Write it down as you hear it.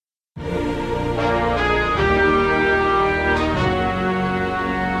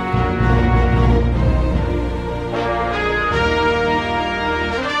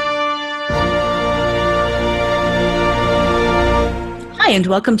and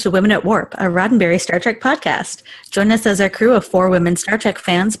welcome to Women at Warp, a Roddenberry Star Trek podcast. Join us as our crew of 4 women Star Trek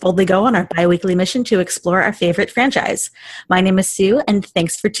fans boldly go on our bi-weekly mission to explore our favorite franchise. My name is Sue, and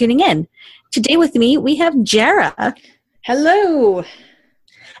thanks for tuning in. Today with me, we have Jara. Hello.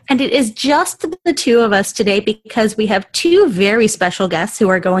 And it is just the two of us today because we have 2 very special guests who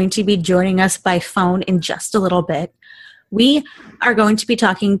are going to be joining us by phone in just a little bit. We are going to be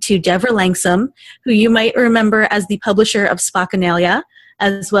talking to Deborah Langsam, who you might remember as the publisher of Spockanalia,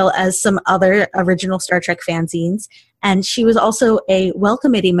 as well as some other original Star Trek fanzines. And she was also a WAW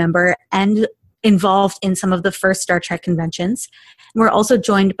committee member and involved in some of the first Star Trek conventions. And we're also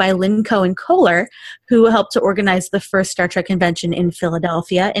joined by Lynn Cohen-Kohler, who helped to organize the first Star Trek convention in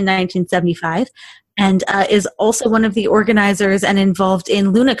Philadelphia in 1975, and is also one of the organizers and involved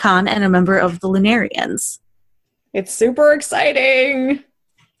in Lunacon and a member of the Lunarians. It's super exciting.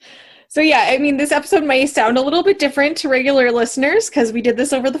 So yeah, I mean, this episode may sound a little bit different to regular listeners because we did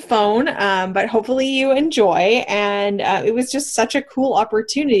this over the phone, but hopefully you enjoy. And it was just such a cool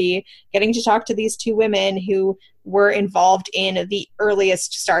opportunity getting to talk to these 2 women who were involved in the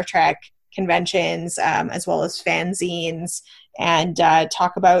earliest Star Trek conventions, as well as fanzines, and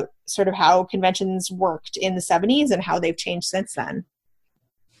talk about sort of how conventions worked in the 70s and how they've changed since then.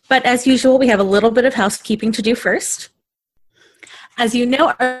 But as usual, we have a little bit of housekeeping to do first. As you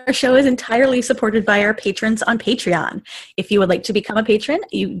know, our show is entirely supported by our patrons on Patreon. If you would like to become a patron,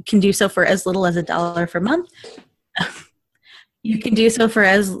 you can do so for as little as $1 per month. You can do so for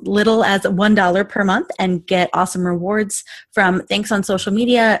as little as $1 per month and get awesome rewards, from thanks on social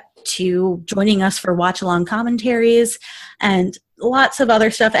media to joining us for watch-along commentaries and lots of other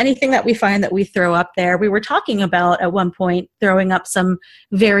stuff. Anything that we find that we throw up there. We were talking about at one point throwing up some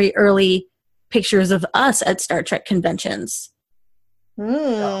very early pictures of us at Star Trek conventions.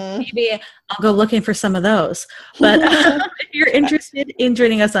 So maybe I'll go looking for some of those. But if you're interested in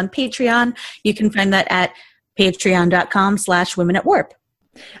joining us on Patreon, you can find that at patreon.com/womenatwarp.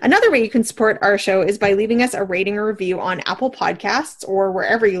 Another way you can support our show is by leaving us a rating or review on Apple Podcasts or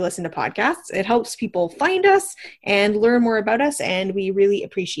wherever you listen to podcasts. It helps people find us and learn more about us, and we really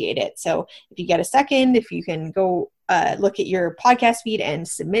appreciate it. So if you get a second, if you can go look at your podcast feed and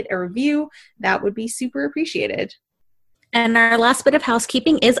submit a review, that would be super appreciated. And our last bit of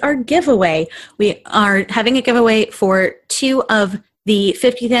housekeeping is our giveaway. We are having a giveaway for 2 of the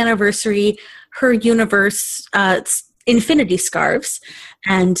 50th anniversary Her Universe Infinity Scarves.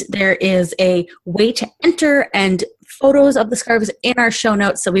 And there is a way to enter and photos of the scarves in our show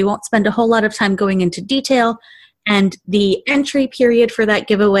notes, so we won't spend a whole lot of time going into detail. And the entry period for that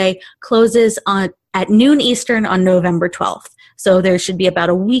giveaway closes at noon Eastern on November 12th. So there should be about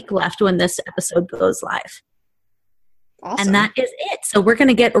a week left when this episode goes live. Awesome. And that is it. So we're going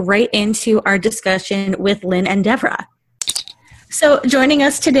to get right into our discussion with Lynn and Deborah. So joining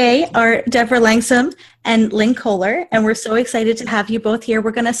us today are Deborah Langsam and Lynn Kohler, and we're so excited to have you both here.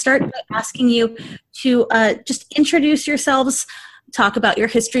 We're going to start by asking you to just introduce yourselves, talk about your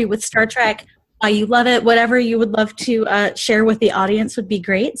history with Star Trek, why you love it, whatever you would love to share with the audience would be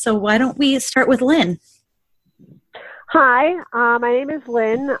great. So why don't we start with Lynn? Hi, my name is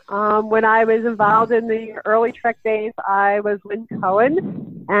Lynn. When I was involved in the early Trek days, I was Lynn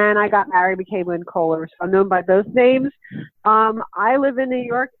Cohen, and I got married, became Lynn Kohler, so I'm known by those names. I live in New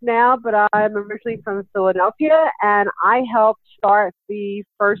York now, but I'm originally from Philadelphia, and I helped start the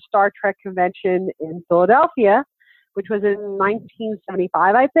first Star Trek convention in Philadelphia, which was in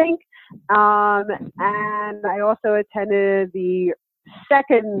 1975, I think. And I also attended the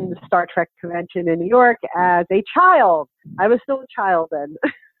second Star Trek convention in New York as a child. I was still a child then.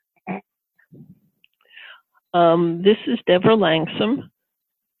 This is Deborah Langsam,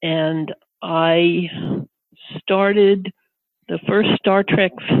 and I started the first Star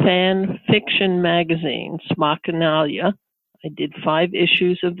Trek fan fiction magazine, Spockanalia. I did 5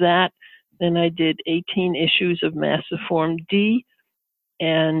 issues of that. Then I did 18 issues of Massive Form D,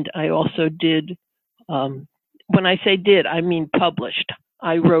 and I also did when I say did, I mean published.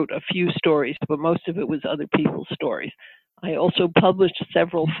 I wrote a few stories, but most of it was other people's stories. I also published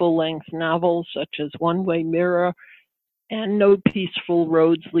several full-length novels, such as One Way Mirror and No Peaceful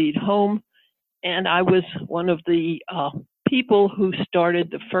Roads Lead Home. And I was one of the people who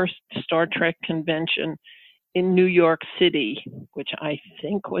started the first Star Trek convention in New York City, which I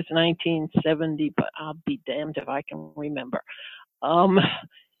think was 1970, but I'll be damned if I can remember.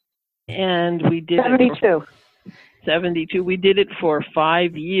 And we did 72. 72. We did it for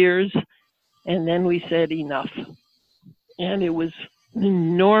 5 years, and then we said enough. And it was an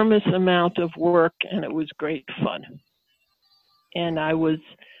enormous amount of work, and it was great fun. And I was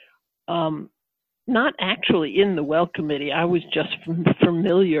not actually in the WELL committee. I was just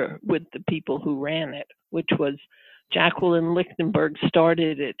familiar with the people who ran it, which was Jacqueline Lichtenberg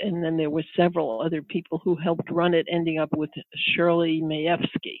started it, and then there were several other people who helped run it, ending up with Shirley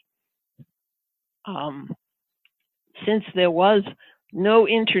Mayevsky. Since there was no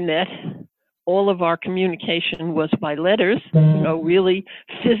internet, all of our communication was by letters, really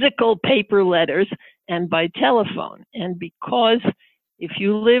physical paper letters, and by telephone. And because if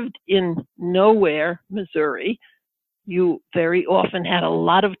you lived in nowhere, Missouri, you very often had a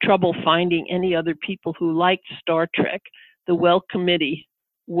lot of trouble finding any other people who liked Star Trek. The WELL committee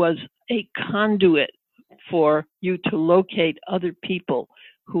was a conduit for you to locate other people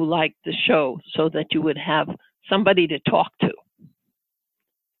who liked the show so that you would have somebody to talk to.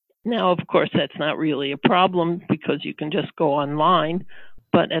 Now, of course, that's not really a problem because you can just go online,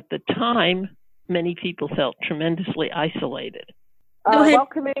 but at the time, many people felt tremendously isolated. WELL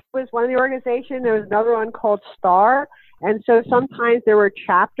Committee was one of the organizations. There was another one called STAR. And so sometimes there were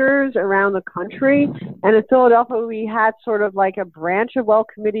chapters around the country. And in Philadelphia, we had sort of like a branch of WELL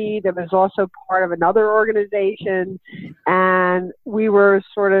Committee that was also part of another organization. And we were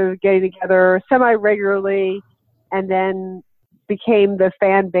sort of getting together semi-regularly and then became the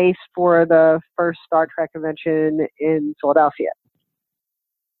fan base for the first Star Trek convention in Philadelphia.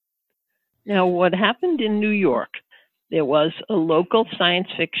 Now, what happened in New York, there was a local science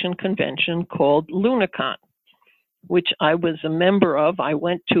fiction convention called Lunacon, which I was a member of. I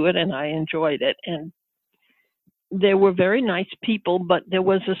went to it and I enjoyed it. And there were very nice people, but there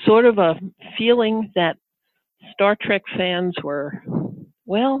was a sort of a feeling that Star Trek fans were,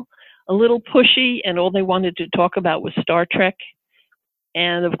 well, a little pushy, and all they wanted to talk about was Star Trek.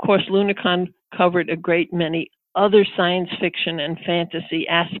 And of course, Lunacon covered a great many other science fiction and fantasy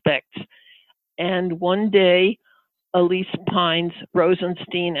aspects. And one day, Elise Pines,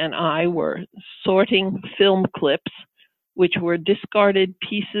 Rosenstein, and I were sorting film clips, which were discarded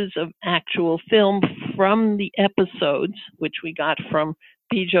pieces of actual film from the episodes, which we got from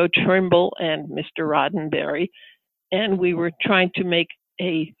Bijo Trimble and Mr. Roddenberry. And we were trying to make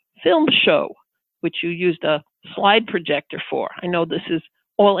a film show, which you used a slide projector for. I know this is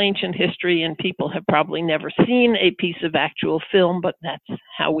all ancient history and people have probably never seen a piece of actual film, but that's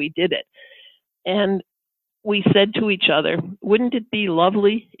how we did it. And we said to each other, wouldn't it be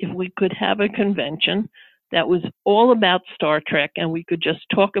lovely if we could have a convention that was all about Star Trek and we could just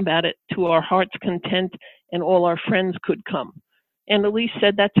talk about it to our heart's content and all our friends could come? And Elise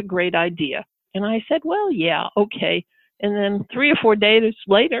said, that's a great idea. And I said, well, yeah, okay. And then 3 or 4 days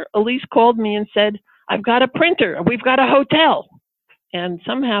later, Elise called me and said, I've got a printer, we've got a hotel. And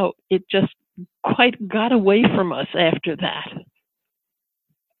somehow it just quite got away from us after that.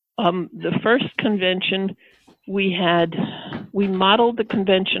 The first convention we modeled the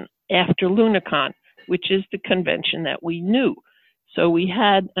convention after Lunacon, which is the convention that we knew. So we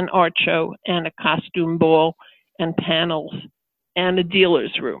had an art show and a costume ball and panels and a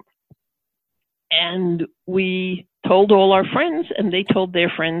dealer's room. And we told all our friends and they told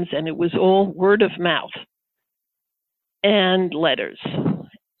their friends, and it was all word of mouth and letters.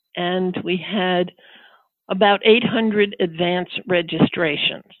 And we had about 800 advance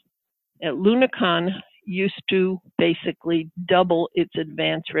registrations. At Lunacon used to basically double its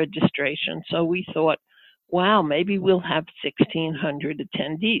advance registration. So we thought, wow, maybe we'll have 1,600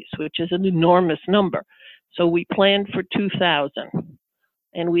 attendees, which is an enormous number. So we planned for 2,000,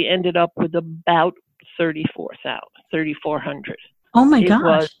 and we ended up with about 3,400. Oh my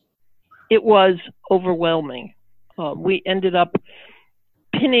gosh. It was overwhelming. We ended up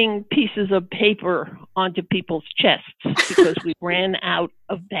pinning pieces of paper onto people's chests because we ran out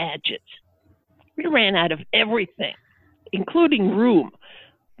of badges. We ran out of everything, including room.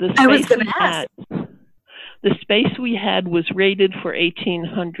 The space we had was rated for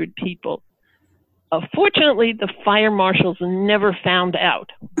 1,800 people. Fortunately, the fire marshals never found out,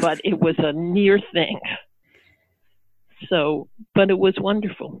 but it was a near thing. So, but it was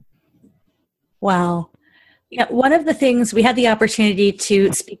wonderful. Wow. Yeah, one of the things, we had the opportunity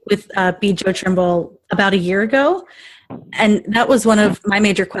to speak with Bijo Trimble about a year ago, and that was one of my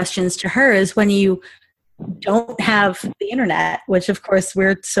major questions to her, is when you don't have the internet, which of course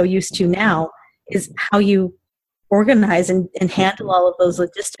we're so used to now, is how you organize and handle all of those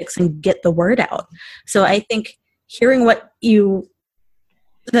logistics and get the word out. So I think hearing what you,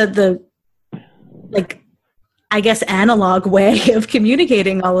 I guess, analog way of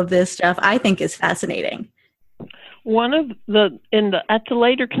communicating all of this stuff, I think is fascinating. At the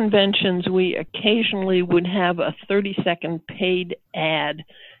later conventions, we occasionally would have a 30-second paid ad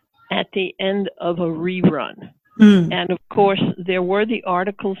at the end of a rerun. And of course, there were the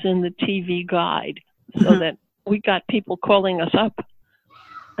articles in the TV guide, so that we got people calling us up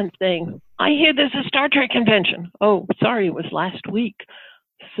and saying, I hear there's a Star Trek convention. Oh, sorry, it was last week.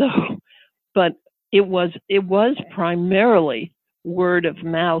 So, but it was primarily word of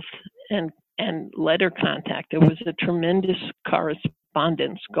mouth and letter contact. There was a tremendous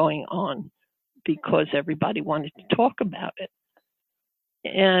correspondence going on because everybody wanted to talk about it.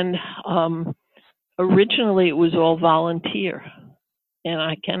 And originally it was all volunteer, and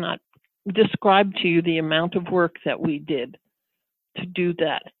I cannot describe to you the amount of work that we did to do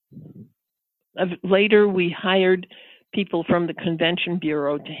that. Later we hired people from the Convention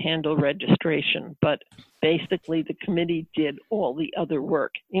Bureau to handle registration, but basically the committee did all the other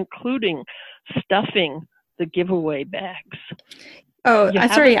work, including stuffing the giveaway bags. Oh,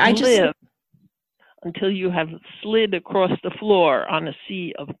 sorry, I just... until you have slid across the floor on a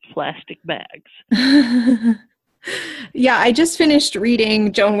sea of plastic bags. Yeah, I just finished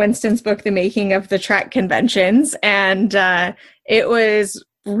reading Joan Winston's book, The Making of the Trek Conventions, and it was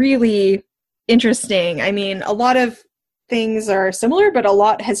really interesting. I mean, a lot of things are similar, but a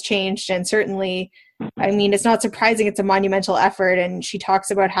lot has changed, and certainly, I mean, it's not surprising it's a monumental effort, and she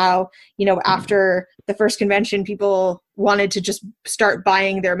talks about how, you know, after the first convention, people wanted to just start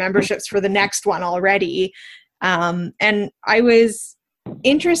buying their memberships for the next one already. And I was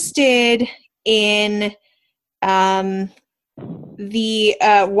interested in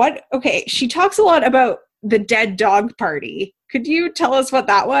she talks a lot about the dead dog party. Could you tell us what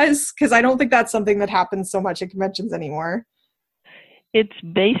that was? Because I don't think that's something that happens so much at conventions anymore. It's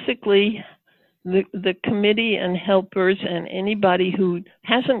basically the committee and helpers and anybody who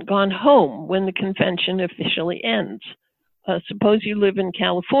hasn't gone home when the convention officially ends. Suppose you live in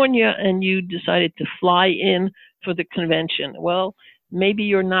California and you decided to fly in for the convention. Well, maybe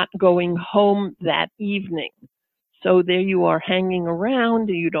you're not going home that evening. So there you are hanging around.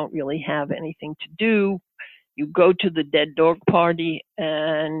 You don't really have anything to do. You go to the dead dog party,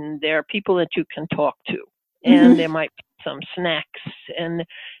 and there are people that you can talk to. And there might be some snacks. And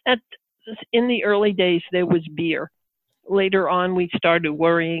in the early days, there was beer. Later on, we started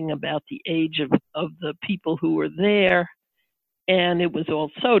worrying about the age of the people who were there. And it was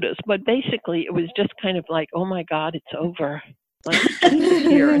all sodas. But basically, it was just kind of like, oh, my God, it's over. Let's just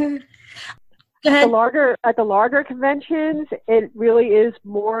sit here. At the larger conventions, it really is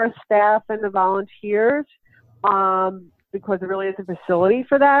more staff and the volunteers because there really is a facility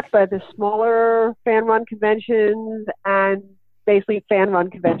for that. But the smaller fan-run conventions and basically fan-run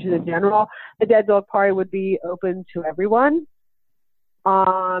conventions in general, the Dead Dog Party would be open to everyone.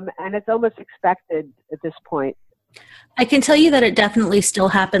 And it's almost expected at this point. I can tell you that it definitely still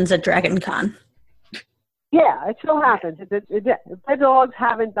happens at Dragon Con. Yeah, it still happens. Dead dogs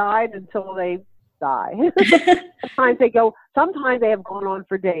haven't died until they die. Sometimes they have gone on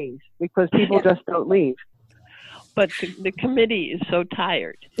for days because people just don't leave. But the committee is so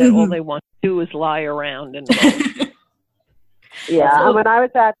tired that all they want to do is lie around and Yeah, so, when I was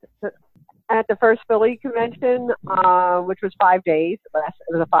at the first Philly convention, which was 5 days, it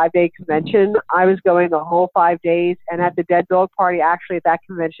was a 5-day convention. I was going the whole 5 days, and at the Dead Dog Party, actually at that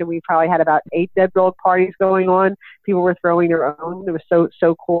convention, we probably had about 8 Dead Dog parties going on. People were throwing their own. It was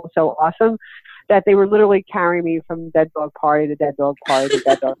so cool, so awesome that they were literally carrying me from Dead Dog Party to Dead Dog Party to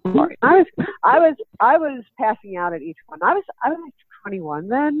Dead Dog Party. I was passing out at each one. I was like 21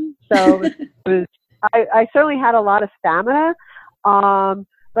 then, so I certainly had a lot of stamina.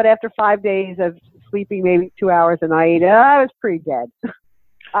 But after 5 days of sleeping maybe 2 hours a night, I was pretty dead.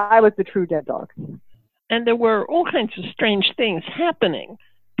 I was the true dead dog. And there were all kinds of strange things happening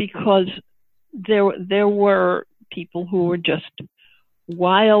because there were people who were just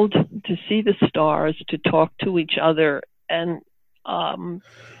wild to see the stars, to talk to each other, and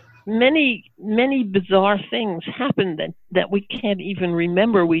many bizarre things happened that we can't even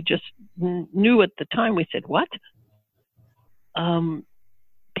remember. We just knew at the time. We said, what?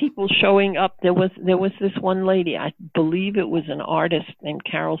 People showing up. There was this one lady, I believe it was an artist named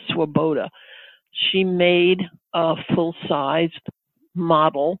Carol Swoboda. She made a full-sized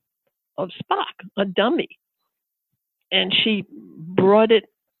model of Spock, a dummy. And she brought it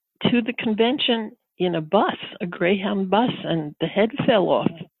to the convention in a bus, a Greyhound bus, and the head fell off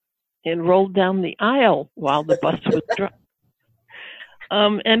and rolled down the aisle while the bus was driving.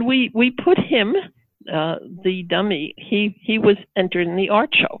 And we put him, the dummy, he was entered in the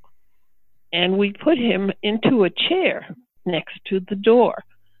art show, and we put him into a chair next to the door,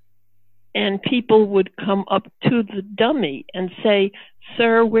 and people would come up to the dummy and say,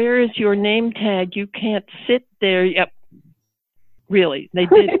 sir, where is your name tag? You can't sit there. Yep. Really, they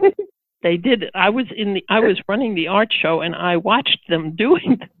did. They did it. I was running the art show, and I watched them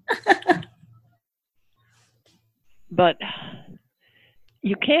doing it. But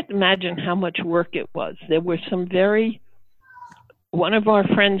you can't imagine how much work it was. There were some one of our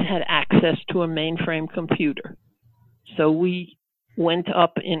friends had access to a mainframe computer. So we went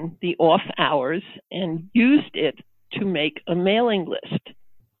up in the off hours and used it to make a mailing list.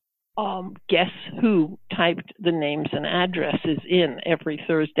 Guess who typed the names and addresses in every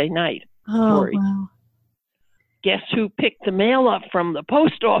Thursday night? Oh, wow. Guess who picked the mail up from the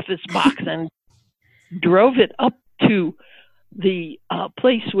post office box and drove it up to the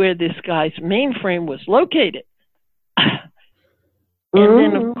place where this guy's mainframe was located? And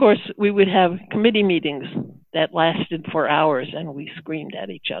then, of course, we would have committee meetings that lasted for hours, and we screamed at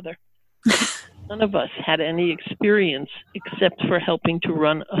each other. None of us had any experience except for helping to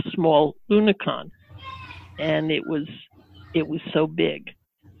run a small Lunicon, and it was so big.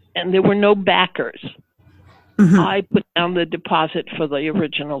 And there were no backers. Mm-hmm. I put down the deposit for the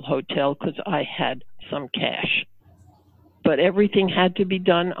original hotel because I had some cash. But everything had to be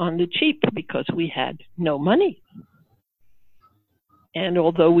done on the cheap because we had no money. And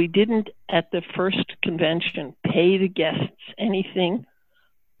although we didn't at the first convention pay the guests anything,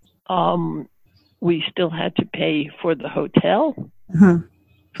 we still had to pay for the hotel,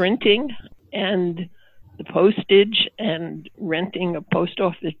 printing, and the postage, and renting a post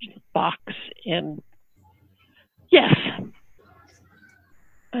office box. And yes,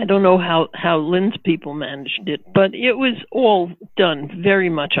 I don't know how Lynn's people managed it, but it was all done very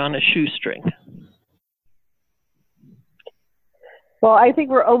much on a shoestring. Well, I think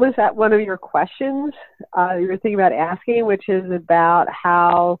we're almost at one of your questions you were thinking about asking, which is about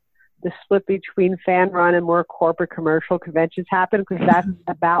how the split between fan run and more corporate commercial conventions happened, because that's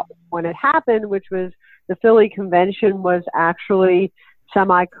about when it happened, which was the Philly convention was actually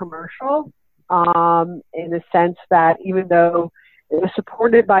semi-commercial in the sense that even though it was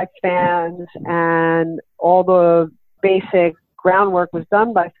supported by fans and all the basic groundwork was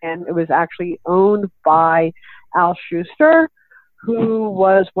done by fans, it was actually owned by Al Schuster, who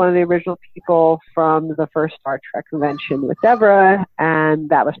was one of the original people from the first Star Trek convention with Deborah, and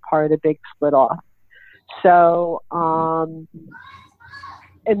that was part of the big split off. So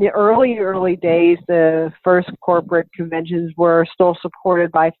in the early days, the first corporate conventions were still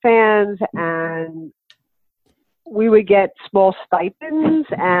supported by fans, and we would get small stipends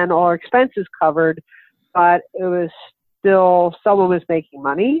and all our expenses covered, but it was still, someone was making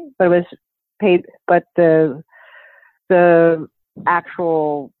money, but it was paid, but the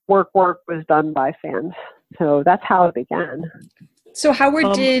actual work was done by fans. So that's how it began. So how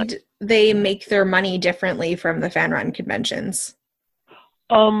did they make their money differently from the fan run conventions?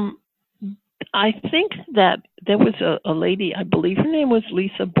 I think that there was a lady, I believe her name was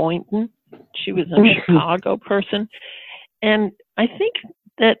Lisa Boynton. She was a Chicago person. And I think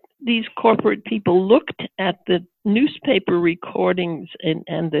that these corporate people looked at the newspaper recordings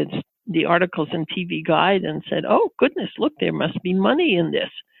and the articles in TV Guide and said, oh, goodness, look, there must be money in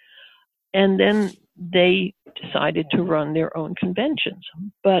this. And then they decided to run their own conventions.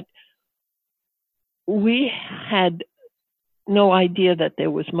 But we had no idea that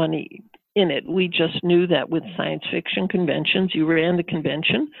there was money in it. We just knew that with science fiction conventions, you ran the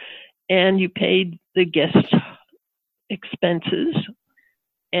convention and you paid the guests' expenses,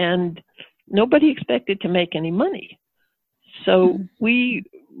 and nobody expected to make any money. So we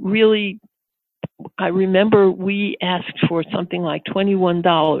really, I remember we asked for something like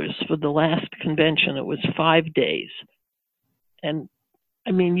 $21 for the last convention. It was 5 days. And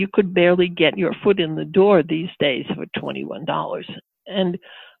I mean, you could barely get your foot in the door these days for $21. And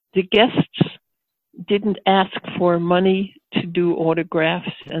the guests didn't ask for money to do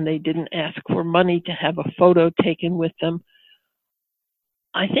autographs, and they didn't ask for money to have a photo taken with them.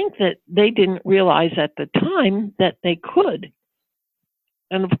 I think that they didn't realize at the time that they could.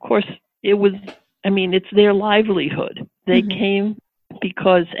 And of course, it's their livelihood. They came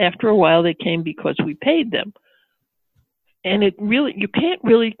because, after a while, they came because we paid them. And you can't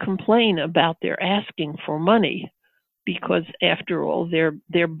really complain about their asking for money, because after all,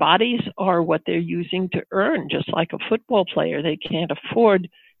 their bodies are what they're using to earn, just like a football player. They can't afford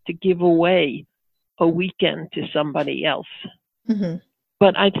to give away a weekend to somebody else. Mm-hmm.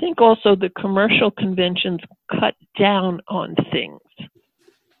 But I think also the commercial conventions cut down on things.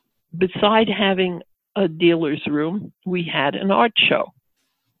 Beside having a dealer's room, we had an art show.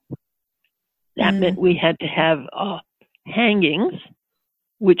 That meant we had to have hangings,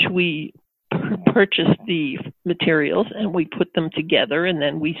 which we purchased the materials and we put them together, and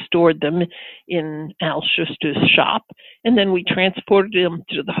then we stored them in Al Schuster's shop, and then we transported them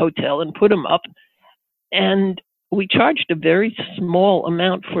to the hotel and put them up. And we charged a very small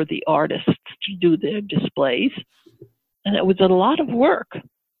amount for the artists to do their displays, and it was a lot of work.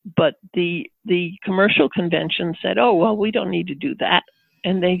 But the commercial convention said, oh, well, we don't need to do that.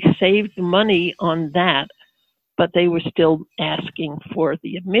 And they saved money on that, but they were still asking for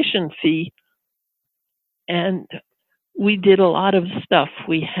the admission fee. And we did a lot of stuff.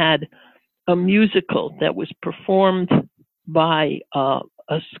 We had a musical that was performed by a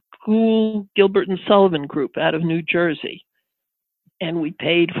school Gilbert and Sullivan group out of New Jersey. And we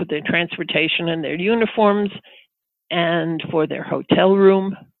paid for their transportation and their uniforms and for their hotel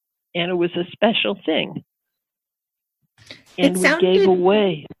room. And it was a special thing. And we gave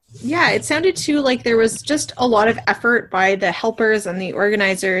away. Yeah, it sounded too like there was just a lot of effort by the helpers and the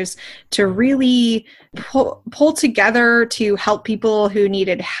organizers to really pull together to help people who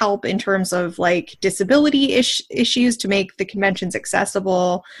needed help in terms of like disability issues to make the conventions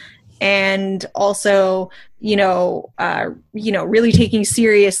accessible. And also, really taking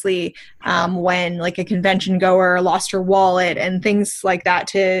seriously when like a convention goer lost her wallet and things like that,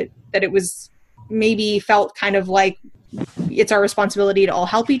 that it was maybe felt kind of like it's our responsibility to all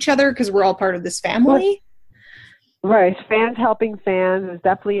help each other because we're all part of this family. Right. Fans helping fans is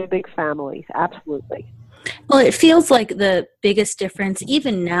definitely a big family. Absolutely. Well, it feels like the biggest difference,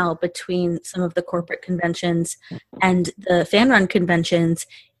 even now, between some of the corporate conventions and the fan-run conventions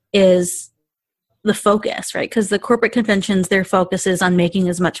is the focus, right? Because the corporate conventions, their focus is on making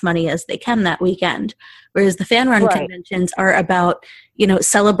as much money as they can that weekend, whereas the fan-run conventions are about,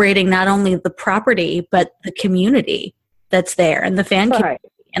 celebrating not only the property but the community that's there, and the fan community,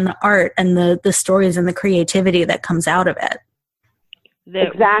 and the art, and the stories and the creativity that comes out of it.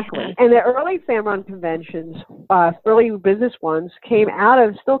 Exactly. And the early fan-run conventions, early business ones,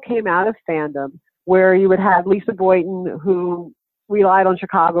 still came out of fandom, where you would have Lisa Boynton, who relied on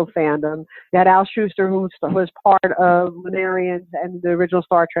Chicago fandom. You had Al Schuster, who was part of Lunarians and the original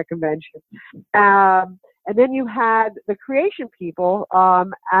Star Trek convention. And then you had the creation people,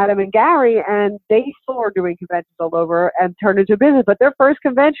 Adam and Gary, and they still are doing conventions all over and turned into business. But their first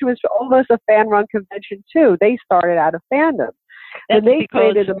convention was almost a fan-run convention, too. They started out of fandom.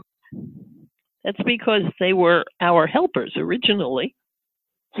 That's because they were our helpers originally.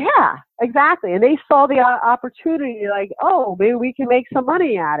 Yeah, exactly. And they saw the opportunity, like, oh, maybe we can make some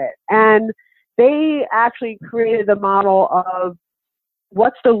money at it. And they actually created the model of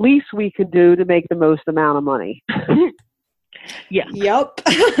what's the least we could do to make the most amount of money. Yeah. Yep.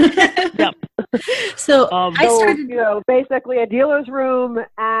 Yep. So I started, basically a dealer's room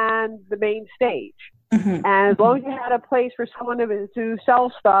and the main stage. Mm-hmm. And as long as you had a place for someone to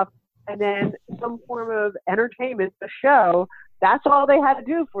sell stuff and then some form of entertainment, a show, that's all they had to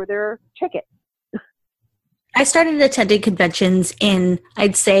do for their ticket. I started attending conventions in,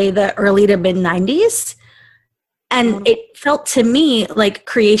 I'd say, the early to mid-90s. And it felt to me like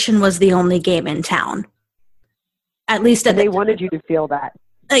creation was the only game in town. At least they wanted you to feel that.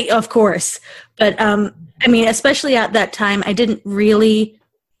 Of course. But, especially at that time, I didn't really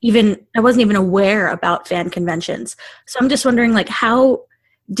I wasn't even aware about fan conventions. So I'm just wondering, like, how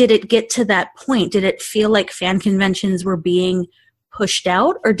did it get to that point? Did it feel like fan conventions were being pushed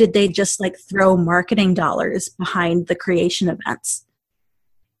out, or did they just like throw marketing dollars behind the creation events?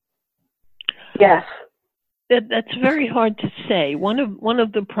 Yes. That's very hard to say. One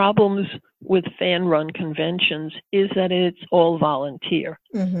of the problems with fan-run conventions is that it's all volunteer.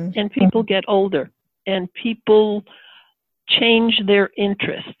 Mm-hmm. And people get older, and people change their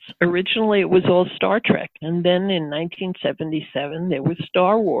interests. Originally, it was all Star Trek, and then in 1977, there was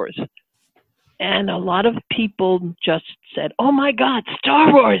Star Wars. And a lot of people just said, oh my God,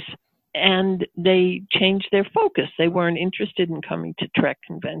 Star Wars! And they changed their focus. They weren't interested in coming to Trek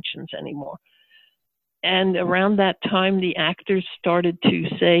conventions anymore. And around that time, the actors started to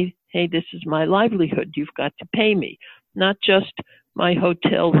say, hey, this is my livelihood. You've got to pay me. Not just my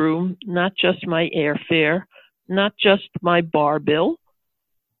hotel room, not just my airfare, not just my bar bill,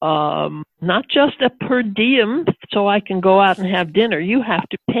 not just a per diem so I can go out and have dinner. You have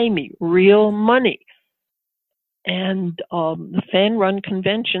to pay me real money. And the fan-run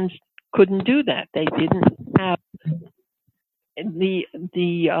conventions couldn't do that. They didn't have the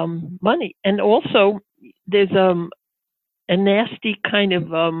money. And also, there's a nasty kind of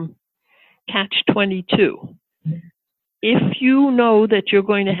catch-22. If you know that you're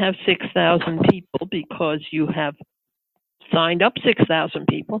going to have 6,000 people because you have signed up 6,000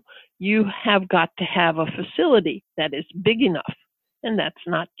 people, you have got to have a facility that is big enough, and that's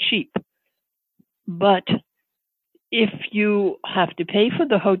not cheap. But if you have to pay for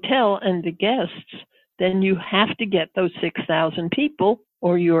the hotel and the guests, then you have to get those 6,000 people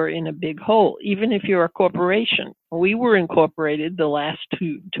or you're in a big hole, even if you're a corporation. We were incorporated the last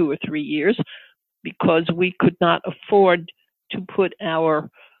two or 3 years because we could not afford to put our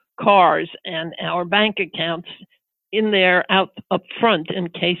cars and our bank accounts in there up front in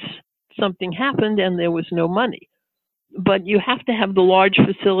case something happened and there was no money. But you have to have the large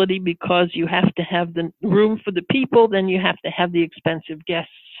facility because you have to have the room for the people, then you have to have the expensive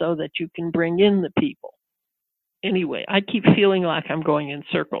guests so that you can bring in the people. Anyway, I keep feeling like I'm going in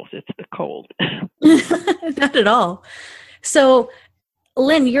circles. It's the cold. Not at all. So,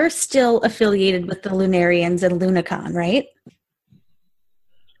 Lynn, you're still affiliated with the Lunarians and Lunacon, right?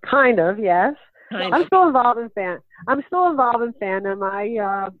 Kind of, yes. Kind I'm of. still involved in fandom.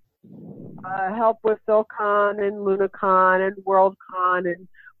 I help with PhilCon and LunaCon and WorldCon and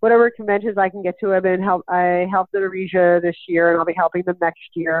whatever conventions I can get to. I helped at Aresia this year, and I'll be helping them next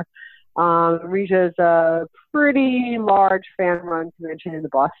year. Aresia is a pretty large fan-run convention in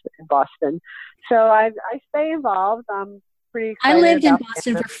Boston. So I stay involved. I'm pretty excited. I lived in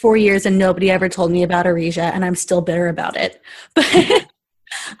Boston for 4 years, and nobody ever told me about Aresia, and I'm still bitter about it. But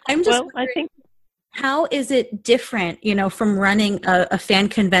I'm just I think, how is it different, from running a fan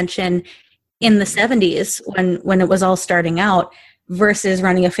convention in the 70s when it was all starting out versus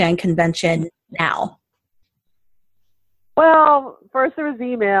running a fan convention now? Well, first there was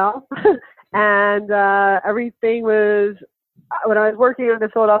email, and everything was, when I was working on the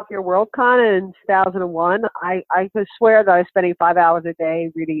Philadelphia WorldCon in 2001, I could swear that I was spending 5 hours a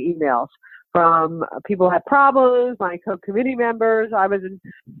day reading emails from people who had problems, my co-committee members. I was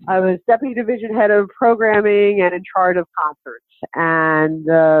deputy division head of programming and in charge of concerts, and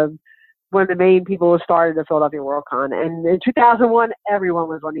one of the main people who started the Philadelphia WorldCon. And in 2001, everyone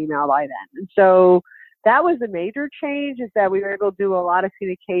was on email by then. And so that was the major change, is that we were able to do a lot of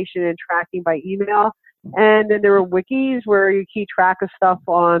communication and tracking by email. And then there were wikis where you keep track of stuff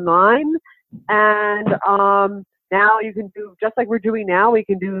online. And now you can do, just like we're doing now, we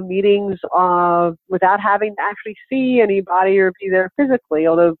can do meetings without having to actually see anybody or be there physically,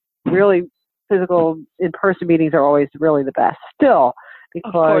 although really physical in-person meetings are always really the best still,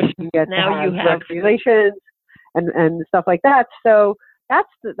 because you get to have relations and stuff like that. So that's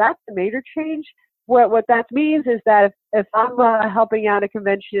the major change. What that means is that if I'm helping out a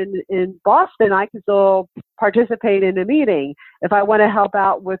convention in Boston, I can still participate in a meeting. If I want to help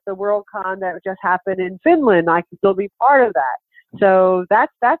out with the WorldCon that just happened in Finland, I can still be part of that. So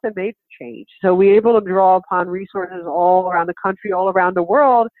that's a major change. So we're able to draw upon resources all around the country, all around the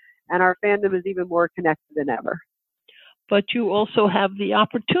world, and our fandom is even more connected than ever. But you also have the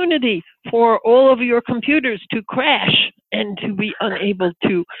opportunity for all of your computers to crash and to be unable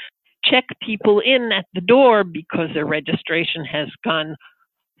to check people in at the door because their registration has gone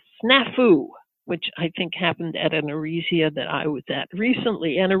snafu, which I think happened at an Aresia that I was at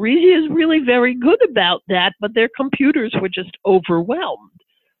recently. And Aresia is really very good about that, but their computers were just overwhelmed.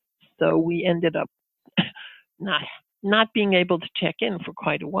 So we ended up not being able to check in for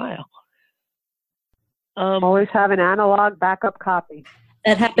quite a while. Always have an analog backup copy.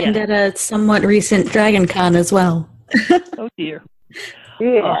 That happened at a somewhat recent Dragon Con as well. Oh dear.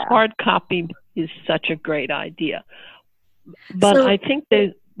 Yeah. A hard copy is such a great idea. But I think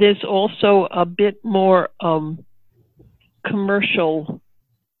there's also a bit more commercial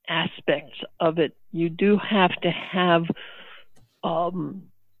aspects of it. You do have to have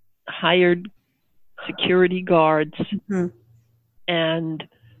hired security guards and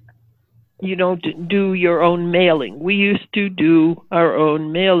do your own mailing. We used to do our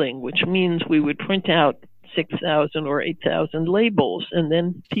own mailing, which means we would print out 6,000 or 8,000 labels, and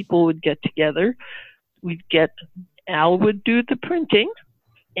then people would get together. Al would do the printing,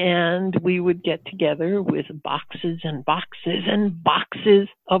 and we would get together with boxes and boxes and boxes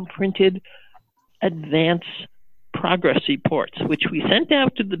of printed advance progress reports, which we sent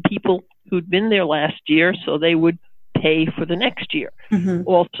out to the people who'd been there last year so they would pay for the next year.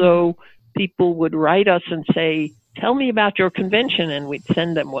 Also, people would write us and say, tell me about your convention, and we'd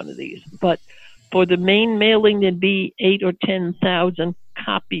send them one of these. But for the main mailing, there'd be 8,000 or 10,000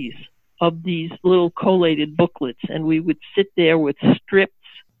 copies of these little collated booklets, and we would sit there with strips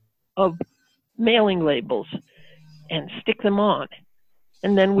of mailing labels and stick them on.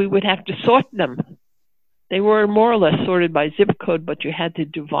 And then we would have to sort them. They were more or less sorted by zip code, but you had to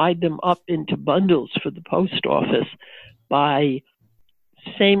divide them up into bundles for the post office by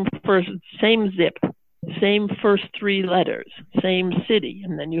same zip, same first 3 letters, same city,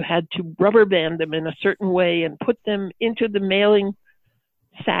 and then you had to rubber band them in a certain way and put them into the mailing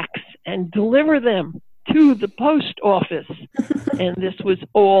sacks and deliver them to the post office. And this was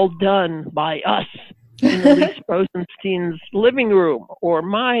all done by us in Elise Rosenstein's living room or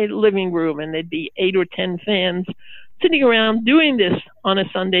my living room, and there'd be 8 or 10 fans sitting around doing this on a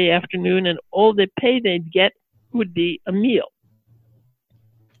Sunday afternoon, and all the pay they'd get would be a meal.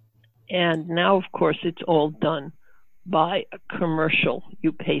 And now, of course, it's all done by a commercial.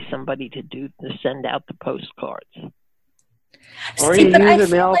 You pay somebody to send out the postcards. Or you use a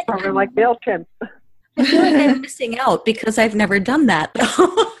mail program like MailChimp. I feel like I'm missing out because I've never done that.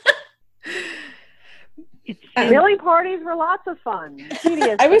 Mailing parties were lots of fun.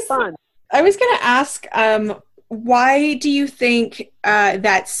 Tedious, fun. I was going to ask, why do you think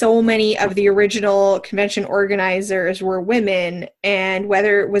that so many of the original convention organizers were women, and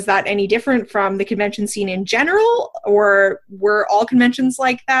whether was that any different from the convention scene in general, or were all conventions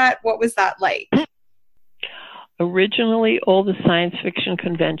like that? What was that like? Originally, all the science fiction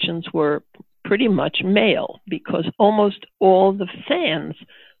conventions were pretty much male because almost all the fans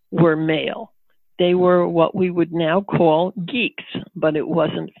were male. They were what we would now call geeks, but it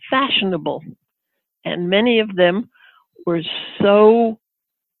wasn't fashionable. And many of them were so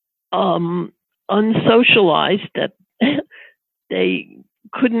unsocialized that they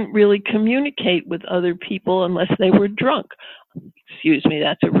couldn't really communicate with other people unless they were drunk. Excuse me,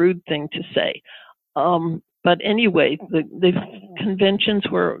 that's a rude thing to say. But anyway, the conventions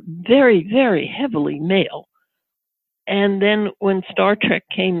were very, very heavily male. And then when Star Trek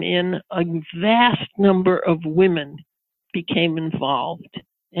came in, a vast number of women became involved,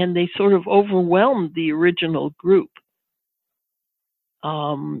 and they sort of overwhelmed the original group.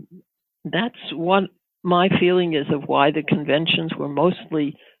 That's what my feeling is of why the conventions were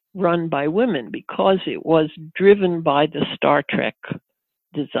mostly run by women, because it was driven by the Star Trek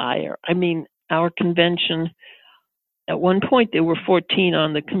desire. I mean, our convention, at one point there were 14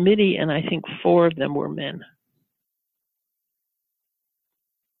 on the committee, and I think 4 of them were men.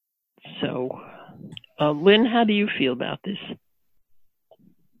 So, Lynn, how do you feel about this?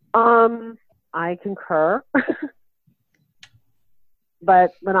 I concur.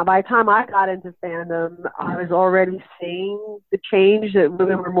 But by the time I got into fandom, I was already seeing the change that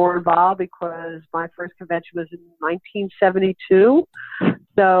women were more involved, because my first convention was in 1972.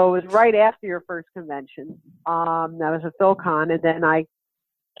 So it was right after your first convention. That was a PhilCon, and then I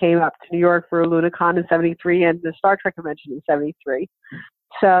came up to New York for LunaCon in 73 and the Star Trek convention in 73.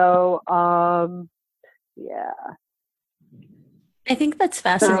 So, yeah. I think that's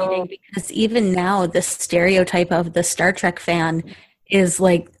fascinating because even now the stereotype of the Star Trek fan is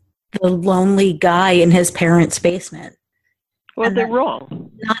like the lonely guy in his parents' basement. Well, and they're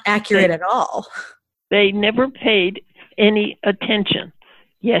wrong. Not accurate at all. They never paid any attention.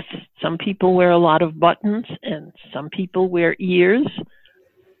 Yes, some people wear a lot of buttons, and some people wear ears,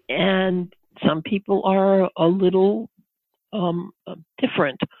 and some people are a little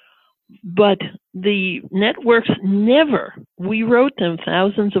different. But the networks never, we wrote them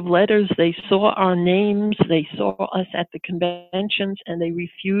thousands of letters, they saw our names, they saw us at the conventions, and they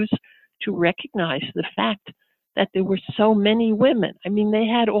refused to recognize the fact that there were so many women. I mean, they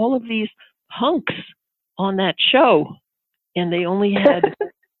had all of these hunks on that show, and they only had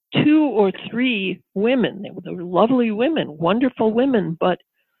 2 or 3 women. They were lovely women, wonderful women, but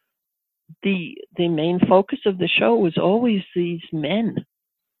the main focus of the show was always these men.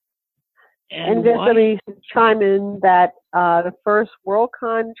 And just let me chime in that the first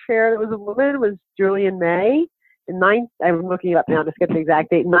Worldcon chair that was a woman was Julian May. I'm looking it up now to get the exact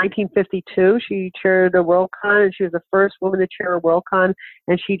date. In 1952, she chaired a Worldcon, and she was the first woman to chair a Worldcon,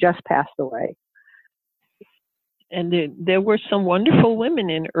 and she just passed away. And there were some wonderful women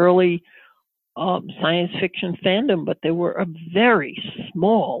in early science fiction fandom, but there were a very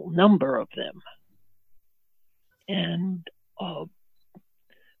small number of them. And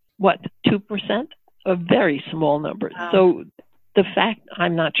 2%? A very small number. Wow. So the fact,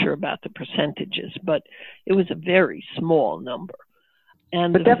 I'm not sure about the percentages, but it was a very small number.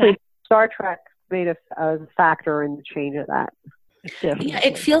 But definitely Star Trek made a factor in the change of that. Yeah,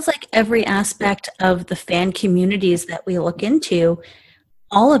 it feels like every aspect of the fan communities that we look into,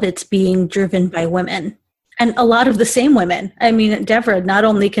 all of it's being driven by women. And a lot of the same women. I mean, Deborah, not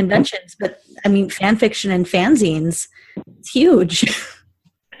only conventions, but I mean, fan fiction and fanzines. It's huge.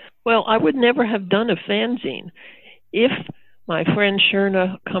 Well, I would never have done a fanzine if my friend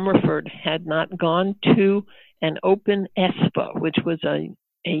Sherna Comerford had not gone to an open ESPA, which was a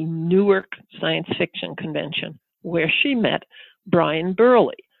Newark science fiction convention, where she met Brian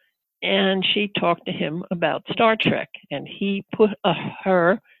Burley. And she talked to him about Star Trek, and he put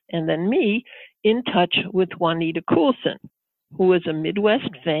her and then me in touch with Juanita Coulson, who was a Midwest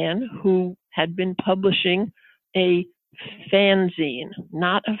fan who had been publishing a fanzine,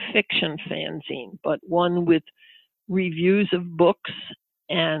 not a fiction fanzine, but one with reviews of books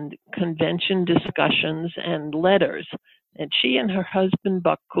and convention discussions and letters. And she and her husband,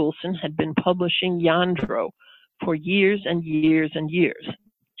 Buck Coulson, had been publishing Yandro for years and years and years.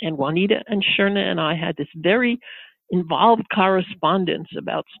 And Juanita and Sherna and I had this very involved correspondence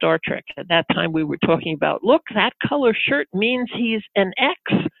about Star Trek. At that time, we were talking about, look, that color shirt means he's an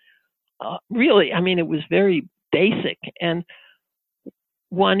X. Really, I mean, it was very basic. And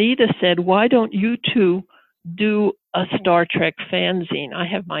Juanita said, why don't you two do a Star Trek fanzine? I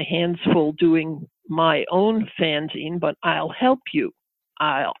have my hands full doing my own fanzine, but I'll help you.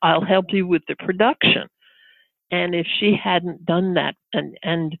 I'll help you with the production. And if she hadn't done that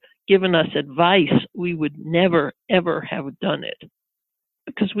and given us advice, we would never, ever have done it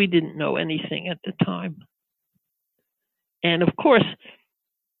because we didn't know anything at the time. And of course,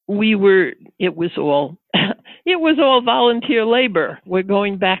 it was all volunteer labor. We're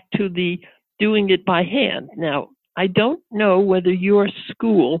going back to the doing it by hand. Now, I don't know whether your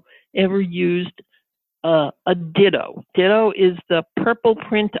school ever used a ditto. Ditto is the purple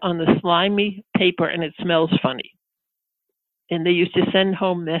print on the slimy paper, and it smells funny. And they used to send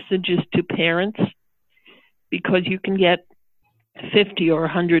home messages to parents because you can get 50 or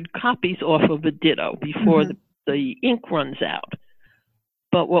 100 copies off of a ditto before the ink runs out.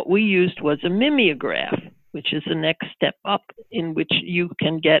 But what we used was a mimeograph, which is the next step up, in which you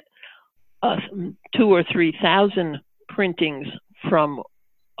can get 2,000 or 3,000 printings from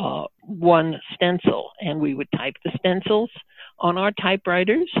one stencil, and we would type the stencils on our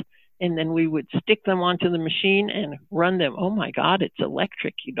typewriters, and then we would stick them onto the machine and run them. Oh my God, it's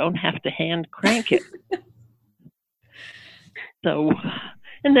electric. You don't have to hand crank it. So,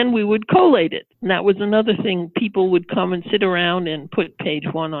 and then we would collate it. And that was another thing. People would come and sit around and put page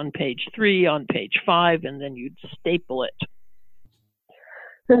 1 on page 3, on page 5, and then you'd staple it.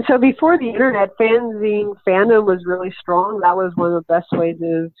 And so before the internet, fanzine fandom was really strong. That was one of the best ways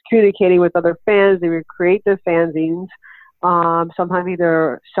of communicating with other fans. They would create the fanzines, sometimes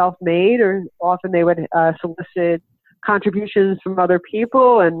either self-made, or often they would solicit contributions from other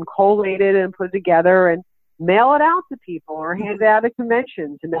people and collate it and put it together and mail it out to people or hand it out at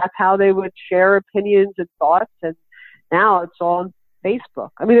conventions. And that's how they would share opinions and thoughts. And now it's all on Facebook.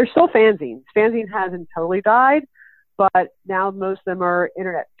 I mean, there's still fanzines. Fanzine hasn't totally died, but now most of them are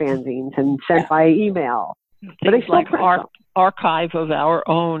internet fanzines and sent by email. But things like archive of our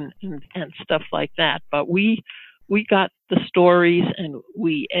own and stuff like that. But we got the stories and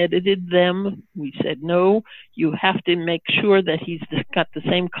we edited them. We said, no, you have to make sure that he's got the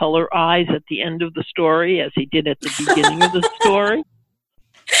same color eyes at the end of the story as he did at the beginning of the story.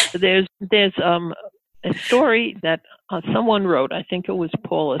 There's a story that someone wrote, I think it was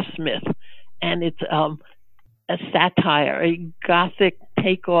Paula Smith, and it's a satire, a gothic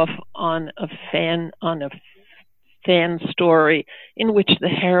takeoff on a fan story in which the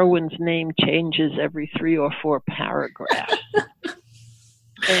heroine's name changes every 3 or 4 paragraphs.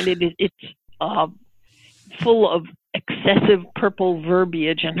 And it's full of excessive purple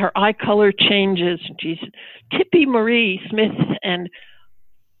verbiage, and her eye color changes. She's Tippy Marie Smith, and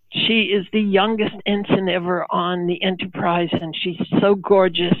she is the youngest ensign ever on the Enterprise, and she's so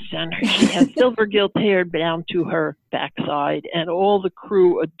gorgeous, and she has silver gilt hair down to her backside, and all the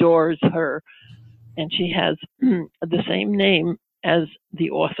crew adores her, and she has the same name as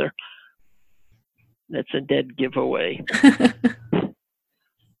the author. That's a dead giveaway.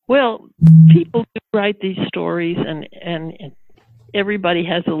 Well, people do write these stories, and everybody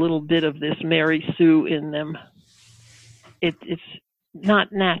has a little bit of this Mary Sue in them. It's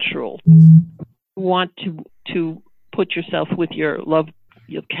not natural. You want to put yourself with your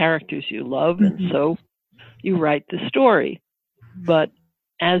characters you love, and so you write the story. But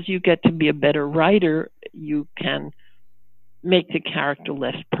as you get to be a better writer, you can make the character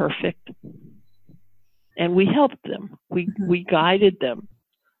less perfect. And we helped them. We guided them.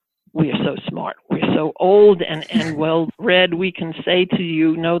 We are so smart. We're so old and well-read. We can say to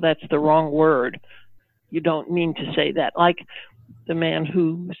you, no, that's the wrong word. You don't mean to say that. Like the man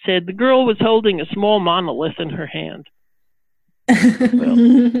who said the girl was holding a small monolith in her hand.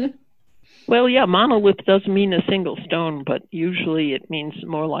 Well, yeah, monolith does mean a single stone, but usually it means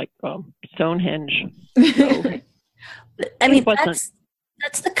more like Stonehenge. So, I mean,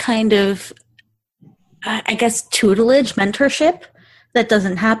 that's the kind of, I guess, tutelage, mentorship that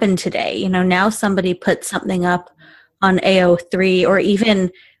doesn't happen today. You know, now somebody puts something up on AO3, or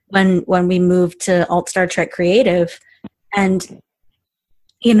even when we moved to Alt Star Trek Creative, and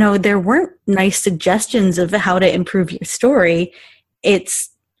there weren't nice suggestions of how to improve your story. It's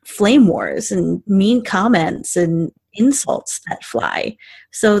flame wars and mean comments and insults that fly.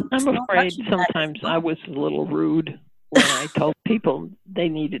 So I'm afraid sometimes I was a little rude when I told people they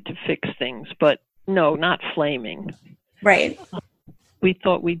needed to fix things, but no, not flaming. Right. We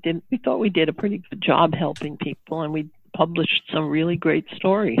thought we did a pretty good job helping people, and we published some really great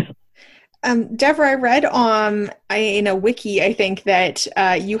stories. Deborah, I read in a wiki, I think, that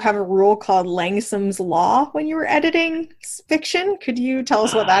you have a rule called Langsom's Law when you were editing fiction. Could you tell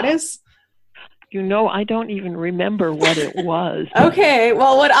us what that is? I don't even remember what it was. Okay,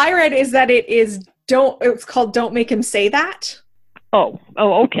 well, what I read is that it's called Don't Make Him Say That. Oh,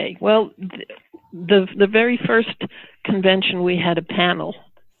 okay. Well, the very first convention we had a panel,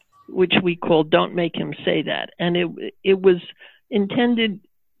 which we called Don't Make Him Say That. And it was intended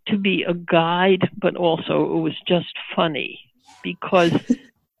to be a guide, but also it was just funny because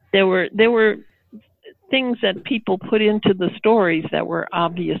there were things that people put into the stories that were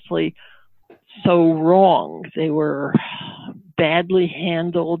obviously so wrong. They were badly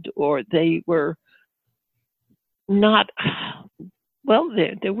handled, or they were not, well,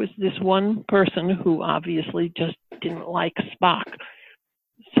 there was this one person who obviously just didn't like Spock.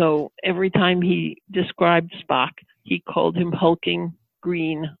 So every time he described Spock, he called him hulking,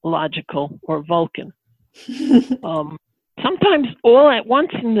 green, logical, or Vulcan. Sometimes all at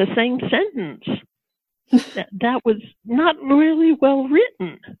once in the same sentence. That was not really well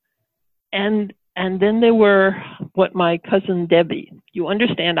written. And then there were what my cousin Debbie. You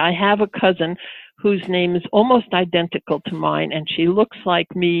understand, I have a cousin whose name is almost identical to mine, and she looks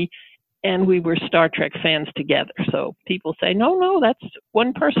like me, and we were Star Trek fans together. So people say, no, that's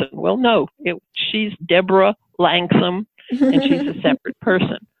one person. Well, no, she's Deborah Langsam, and she's a separate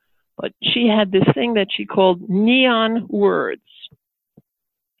person. But she had this thing that she called neon words.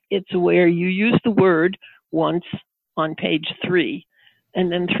 It's where you use the word once on page 3,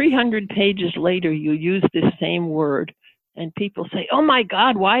 and then 300 pages later you use this same word, and people say, oh my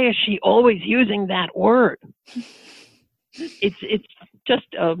God, why is she always using that word? It's just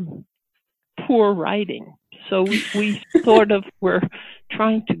poor writing. So we sort of were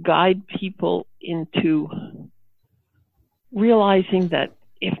trying to guide people into realizing that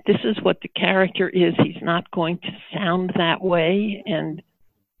if this is what the character is, he's not going to sound that way. And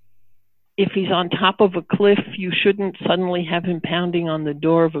if he's on top of a cliff, you shouldn't suddenly have him pounding on the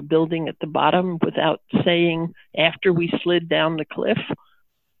door of a building at the bottom without saying, after we slid down the cliff,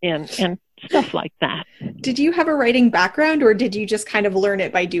 and stuff like that. Did you have a writing background, or did you just kind of learn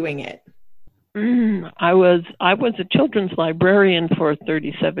it by doing it? I was a children's librarian for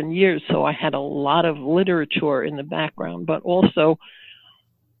 37 years, so I had a lot of literature in the background, but also,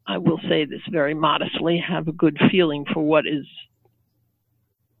 I will say this very modestly, have a good feeling for what is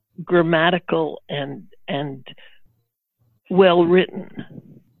grammatical and well written.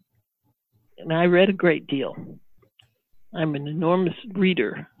 And I read a great deal. I'm an enormous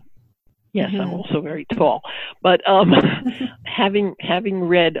reader. Yes, I'm also very tall. But having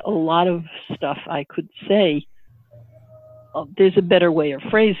read a lot of stuff, I could say there's a better way of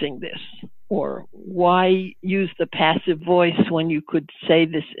phrasing this. Or why use the passive voice when you could say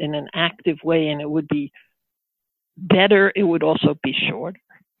this in an active way and it would be better? It would also be shorter.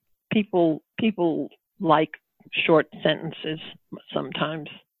 People like short sentences sometimes.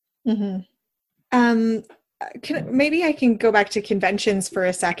 Maybe I can go back to conventions for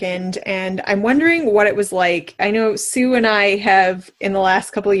a second, and I'm wondering what it was like. I know Sue and I have, in the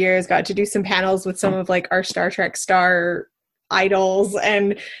last couple of years, got to do some panels with some of like our Star Trek star idols,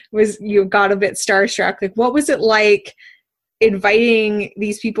 and you got a bit starstruck. Like, what was it like inviting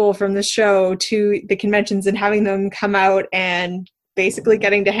these people from the show to the conventions and having them come out and basically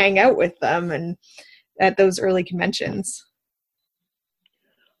getting to hang out with them and at those early conventions?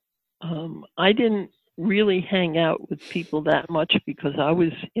 I didn't really hang out with people that much because I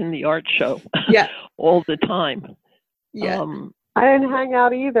was in the art show all the time. Yeah. I didn't hang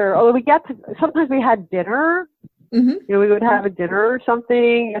out either. Although sometimes we had dinner. We would have a dinner or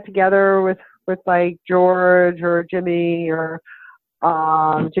something, get together with like George or Jimmy or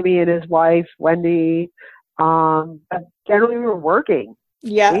Jimmy and his wife, Wendy. But generally we were working.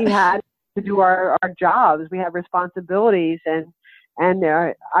 Yeah. We had to do our jobs. We had responsibilities, and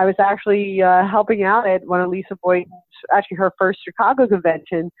I was actually helping out at one of Lisa Boynton's, actually her first Chicago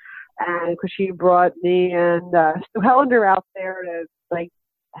convention, and because she brought me and Stu Hellender out there to like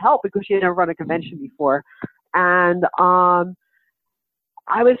help because she had never run a convention before, and I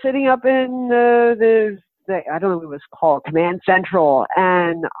was sitting up in the I don't know what it was called, Command Central,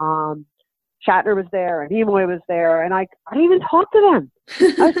 and Shatner was there and Nimoy was there, and I didn't even talk to them.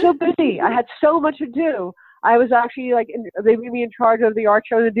 I was so busy. I had so much to do. I was actually like, they made me in charge of the art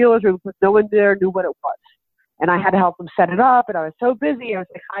show in the dealer's room because no one there knew what it was. And I had to help them set it up, and I was so busy. I was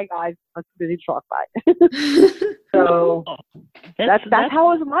like, "Hi guys, I'm too busy to talk about it." So that's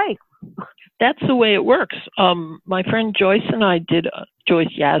how it was like. That's the way it works. My friend Joyce and I did,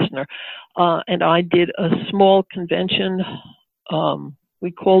 Joyce Yasner, and I did a small convention. We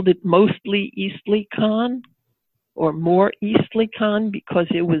called it Mostly Eastly Con, or More Eastly Con, because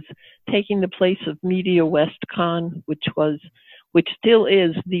it was taking the place of Media West Con, which still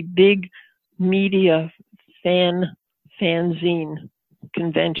is the big media fanzine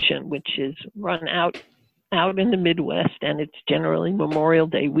convention, which is run out in the Midwest, and it's generally Memorial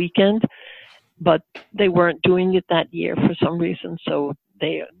Day weekend. But they weren't doing it that year for some reason, so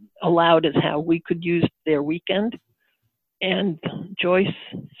they allowed us how we could use their weekend. And Joyce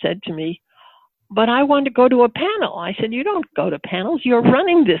said to me, "But I want to go to a panel." I said, "You don't go to panels. You're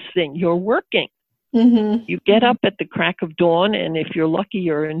running this thing. You're working. Mm-hmm. You get up at the crack of dawn, and if you're lucky,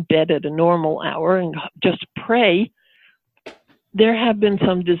 you're in bed at a normal hour and just pray." There have been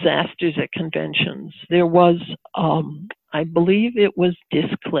some disasters at conventions. There was, I believe it was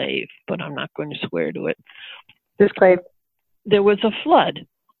Disclave, but I'm not going to swear to it. Disclave. There was a flood.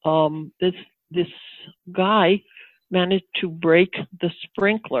 This guy managed to break the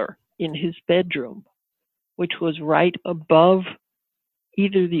sprinkler in his bedroom, which was right above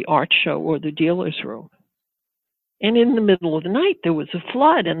either the art show or the dealer's room. And in the middle of the night, there was a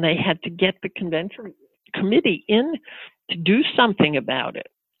flood, and they had to get the convention committee in to do something about it.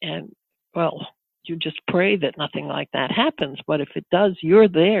 And, well, you just pray that nothing like that happens. But if it does, you're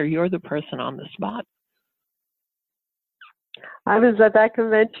there. You're the person on the spot. I was at that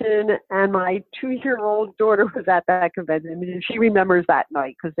convention, and my 2-year-old daughter was at that convention. I mean, she remembers that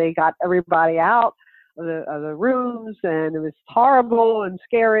night because they got everybody out of the rooms, and it was horrible and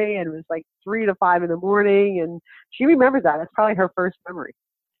scary, and it was like 3 to 5 in the morning, and she remembers that. It's probably her first memory.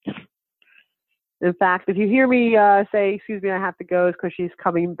 In fact, if you hear me say, "Excuse me, I have to go," it's because she's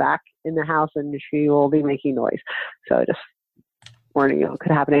coming back in the house and she will be making noise. So just warning you, it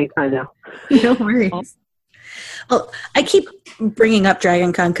could happen anytime now. No worries. Well, I keep bringing up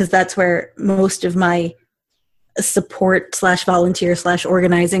DragonCon because that's where most of my support / volunteer /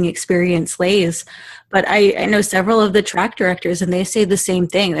 organizing experience lays. But I know several of the track directors, and they say the same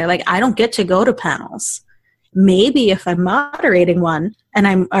thing. They're like, "I don't get to go to panels. Maybe if I'm moderating one, and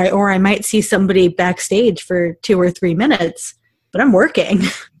I might see somebody backstage for 2 or 3 minutes, but I'm working."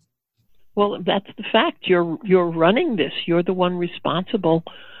 Well, that's the fact. You're running this. You're the one responsible.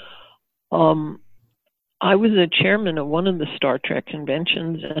 I was a chairman of one of the Star Trek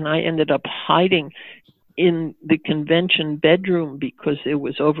conventions, and I ended up hiding in the convention bedroom because it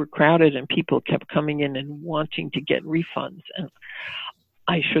was overcrowded and people kept coming in and wanting to get refunds. And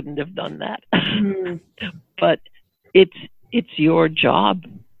I shouldn't have done that. Mm. But it's your job.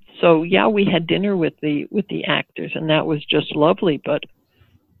 So yeah, we had dinner with the actors, and that was just lovely. But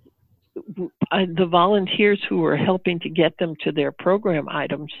the volunteers who were helping to get them to their program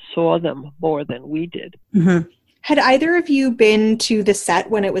items saw them more than we did. Mm-hmm. Had either of you been to the set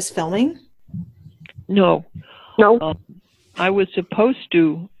when it was filming? No. I was supposed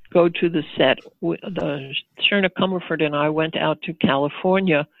to go to the set. The Sherna Comerford and I went out to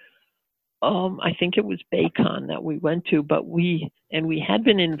California. I think it was Baycon that we went to, but we had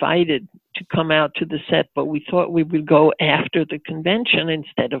been invited to come out to the set, but we thought we would go after the convention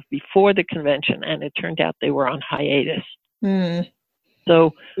instead of before the convention, and it turned out they were on hiatus. Mm.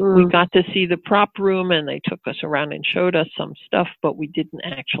 So we got to see the prop room, and they took us around and showed us some stuff, but we didn't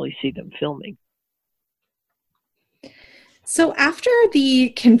actually see them filming. So after the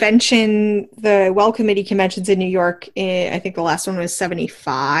convention, the WAW committee conventions in New York, I think the last one was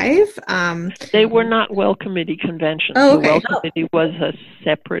 75. They were not WAW committee conventions. Oh, okay. The WAW committee was a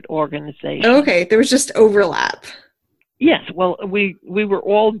separate organization. Oh, okay, there was just overlap. Yes, well, we were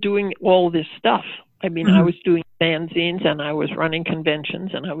all doing all this stuff. I mean, I was doing fanzines, and I was running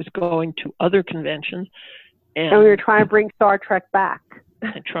conventions, and I was going to other conventions. And we were trying to bring Star Trek back.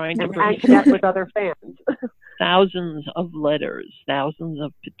 And trying to bring and connect with other fans. Thousands of letters, thousands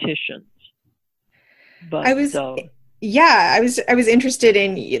of petitions. But I was interested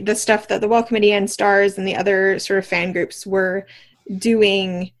in the stuff that the WAW committee and Stars and the other sort of fan groups were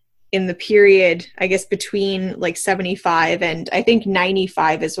doing in the period, I guess, between like 75 and I think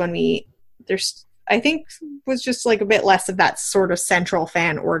 95 is when I think was just like a bit less of that sort of central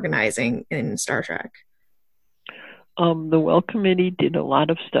fan organizing in Star Trek. The WAW committee did a lot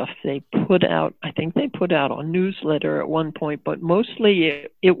of stuff. They put out a newsletter at one point, but mostly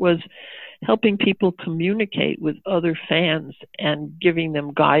it was helping people communicate with other fans and giving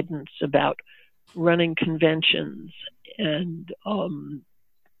them guidance about running conventions. And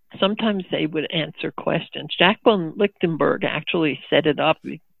sometimes they would answer questions. Jacqueline Lichtenberg actually set it up.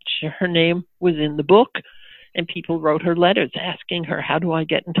 Her name was in the book, and people wrote her letters asking her, how do I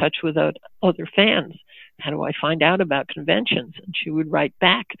get in touch with other fans? How do I find out about conventions? And she would write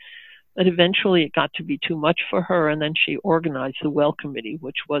back. But eventually it got to be too much for her, and then she organized the WELL Committee,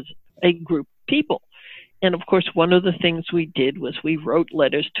 which was a group of people. And of course, one of the things we did was we wrote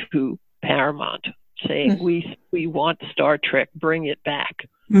letters to Paramount saying, we want Star Trek, bring it back.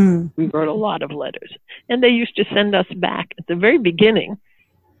 We wrote a lot of letters. And they used to send us back, at the very beginning,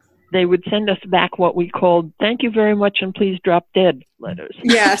 they would send us back what we called, thank you very much and please drop dead letters.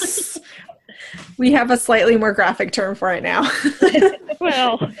 Yes. We have a slightly more graphic term for it now.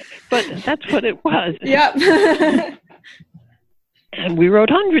 Well, but that's what it was. Yep. And we wrote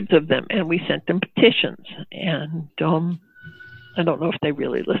hundreds of them, and we sent them petitions. And I don't know if they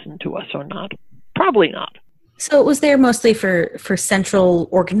really listened to us or not. Probably not. So it was there mostly for central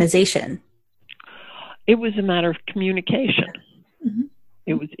organization. It was a matter of communication.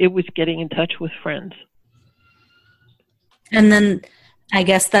 Mm-hmm. It was getting in touch with friends. And then I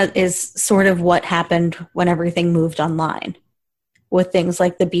guess that is sort of what happened when everything moved online with things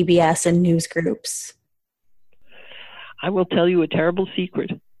like the BBS and news groups. I will tell you a terrible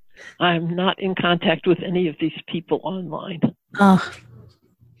secret. I'm not in contact with any of these people online. Oh.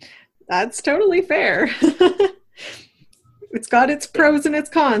 That's totally fair. It's got its pros and its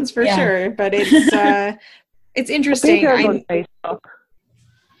cons for sure, but it's interesting. On Facebook.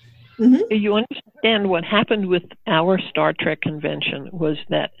 Mm-hmm. You understand what happened with our Star Trek convention was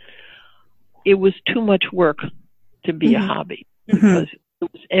that it was too much work to be a hobby, because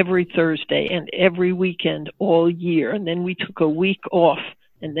it was every Thursday and every weekend all year, and then we took a week off,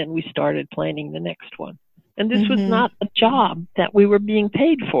 and then we started planning the next one. And this was not a job that we were being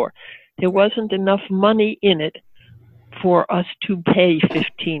paid for. There wasn't enough money in it for us to pay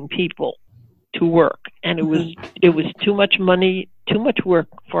 15 people to work, and it was too much money, too much work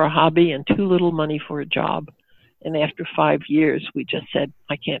for a hobby, and too little money for a job. And after 5 years, we just said,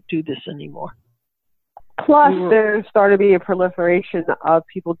 I can't do this anymore. Plus, there started to be a proliferation of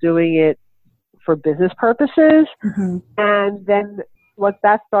people doing it for business purposes. And then once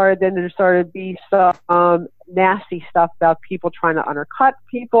that started, then there started to be some nasty stuff about people trying to undercut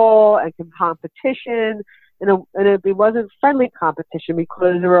people and competition. And it wasn't friendly competition,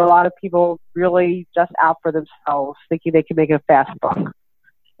 because there were a lot of people really just out for themselves, thinking they could make a fast buck.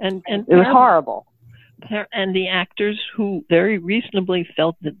 And it was horrible. And the actors, who very reasonably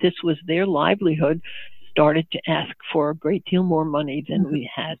felt that this was their livelihood, started to ask for a great deal more money than we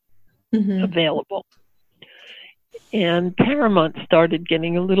had available. And Paramount started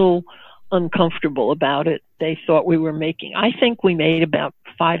getting a little uncomfortable about it. They thought we were I think we made about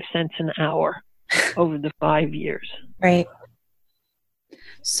 5 cents an hour over the 5 years. Right.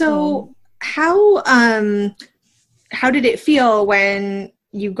 So how did it feel when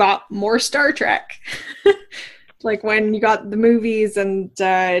you got more Star Trek? Like when you got the movies and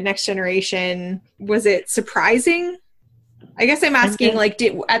Next Generation, was it surprising? I guess I'm asking,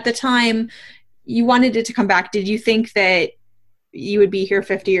 at the time you wanted it to come back, did you think that you would be here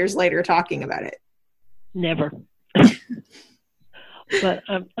 50 years later talking about it? Never. But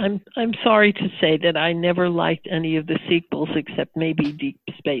I'm sorry to say that I never liked any of the sequels except maybe Deep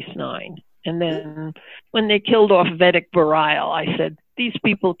Space Nine. And then when they killed off Vedic Bareil, I said, these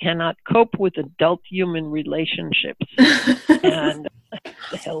people cannot cope with adult human relationships. And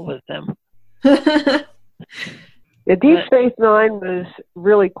the hell with them. The Deep Space Nine was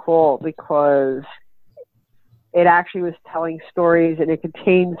really cool because it actually was telling stories, and it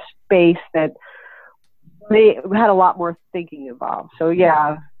contained space that they had a lot more thinking involved. So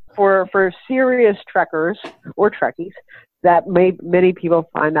yeah, for serious trekkers or Trekkies, that many people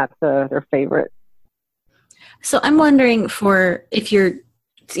find that their favorite. So I'm wondering, if you're,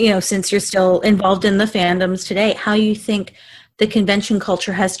 since you're still involved in the fandoms today, how you think the convention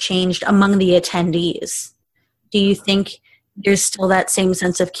culture has changed among the attendees. Do you think there's still that same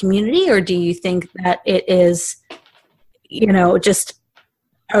sense of community, or do you think that it is, just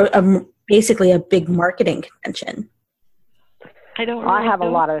basically a big marketing convention? I have a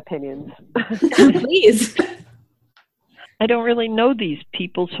lot of opinions. Please. I don't really know these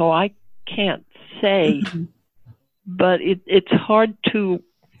people, so I can't say. But it's hard to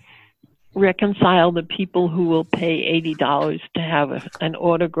reconcile the people who will pay $80 to have an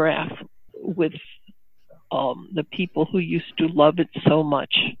autograph with the people who used to love it so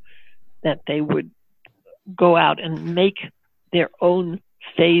much that they would go out and make their own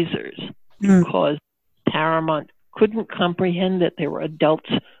phasers because Paramount couldn't comprehend that there were adults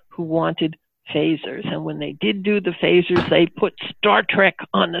who wanted phasers. And when they did do the phasers, they put Star Trek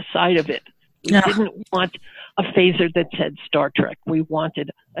on the side of it. We didn't want a phaser that said Star Trek. We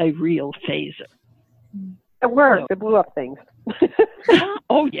wanted a real phaser. It worked. It blew up things.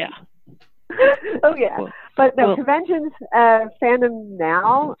 Oh, yeah. Oh, yeah. But no, conventions, fandom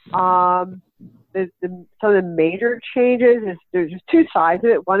now, some of the major changes is there's just two sides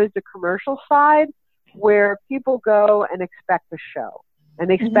of it. One is the commercial side, where people go and expect a show. And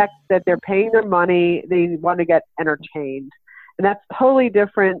they expect that they're paying their money, they want to get entertained. And that's totally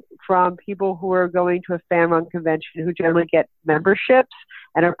different from people who are going to a fan-run convention who generally get memberships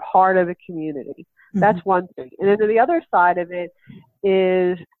and are part of a community. That's one thing. And then the other side of it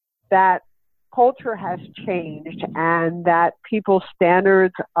is that culture has changed and that people's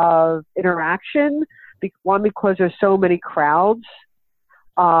standards of interaction, one, because there's so many crowds,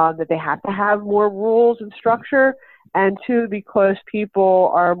 that they have to have more rules and structure, and two, because people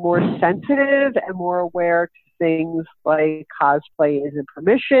are more sensitive and more aware to things like cosplay isn't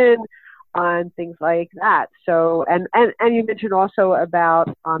permission and things like that. So, and you mentioned also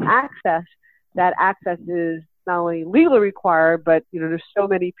about access, that access is not only legally required, but, there's so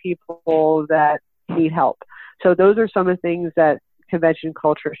many people that need help. So those are some of the things that convention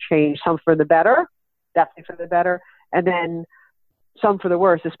culture has changed, some for the better, definitely for the better, and then some for the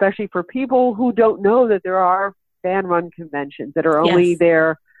worse, especially for people who don't know that there are fan-run conventions that are only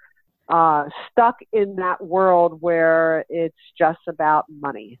there, stuck in that world where it's just about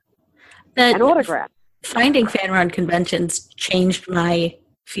money and autographs. Finding fan-run conventions changed my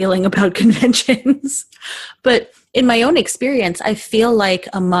feeling about conventions. But in my own experience, I feel like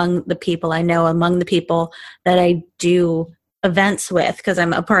among the people I know, among the people that I do events with, because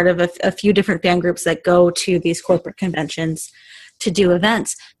I'm a part of a few different fan groups that go to these corporate conventions to do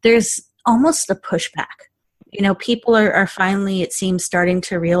events, there's almost a pushback. People are finally, it seems, starting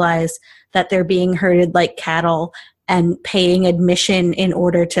to realize that they're being herded like cattle and paying admission in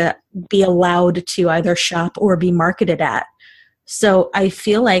order to be allowed to either shop or be marketed at. So I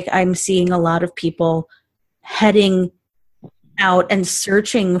feel like I'm seeing a lot of people heading out and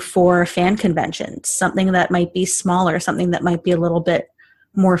searching for fan conventions, something that might be smaller, something that might be a little bit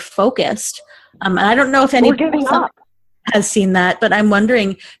more focused. And I don't know if anybody has seen that, but I'm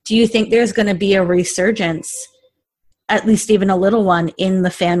wondering, do you think there's going to be a resurgence, at least even a little one, in the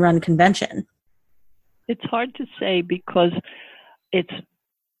fan-run convention? It's hard to say because it's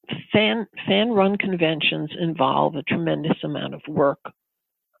fan-run conventions involve a tremendous amount of work,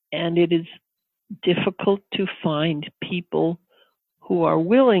 and it is difficult to find people who are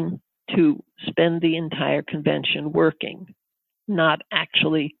willing to spend the entire convention working, not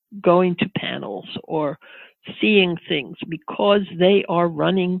actually going to panels or seeing things, because they are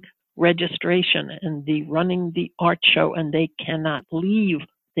running registration and running the art show, and they cannot leave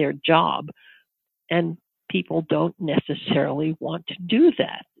their job. And people don't necessarily want to do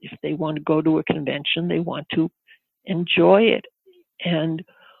that. If they want to go to a convention, they want to enjoy it. And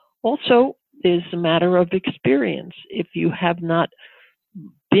also, there's a matter of experience. If you have not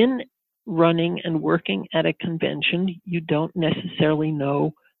been running and working at a convention, you don't necessarily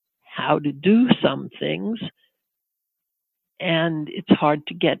know how to do some things, and it's hard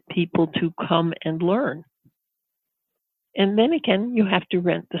to get people to come and learn. And then again, you have to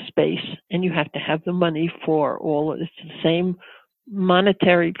rent the space, and you have to have the money for all. It's the same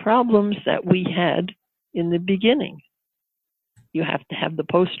monetary problems that we had in the beginning. You have to have the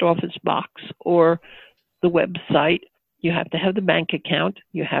post office box or the website. You have to have the bank account.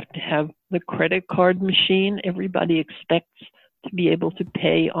 You have to have the credit card machine. Everybody expects to be able to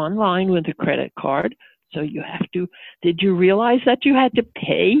pay online with a credit card. So you have to, did you realize that you had to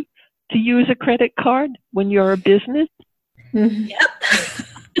pay to use a credit card when you're a business? Yep.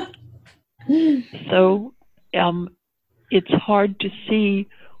 So it's hard to see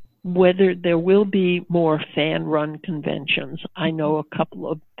whether there will be more fan-run conventions. I know a couple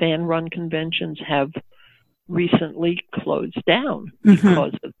of fan-run conventions have recently closed down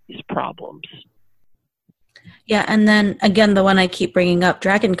because of these problems. Yeah, and then again, the one I keep bringing up,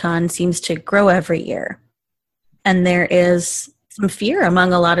 Dragon Con, seems to grow every year. And there is some fear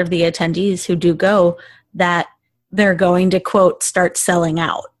among a lot of the attendees who do go that they're going to, quote, start selling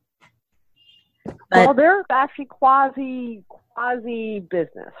out. But, well, they're actually quasi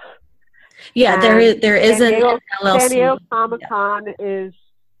business. Yeah, and there is an LLC. San Diego Comic-Con is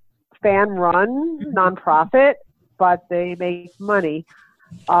fan-run, nonprofit, but they make money.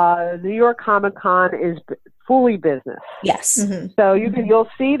 New York Comic-Con is fully business. Yes. So you'll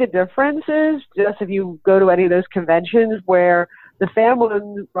see the differences just if you go to any of those conventions where the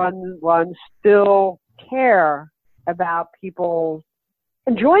fan-run ones still care about people's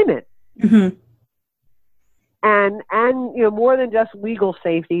enjoyment. Mm-hmm. And more than just legal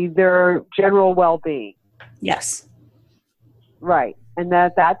safety, their general well-being. Yes. Right. And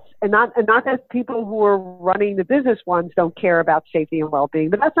not that people who are running the business ones don't care about safety and well-being,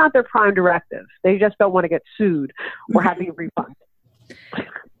 but that's not their prime directive. They just don't want to get sued or have a refund.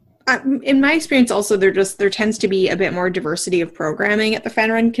 In my experience also, there tends to be a bit more diversity of programming at the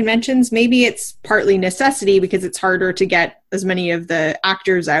fan run conventions. Maybe it's partly necessity because it's harder to get as many of the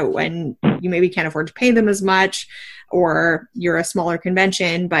actors out when you maybe can't afford to pay them as much, or you're a smaller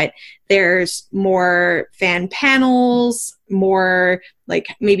convention, but there's more fan panels, more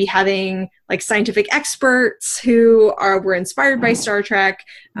like maybe having like scientific experts who were inspired by Star Trek,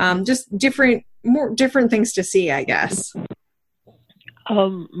 just more different things to see, I guess.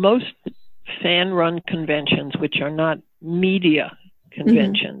 Most fan-run conventions, which are not media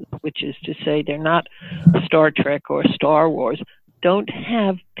conventions, which is to say they're not Star Trek or Star Wars, don't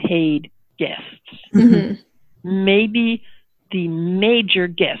have paid guests. Mm-hmm. Maybe the major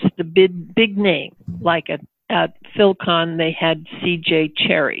guest, the big name, like at PhilCon, they had C.J.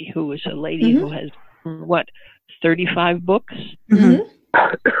 Cherry, who is a lady who has, 35 books? Mm-hmm.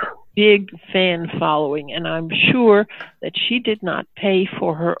 Big fan following, and I'm sure that she did not pay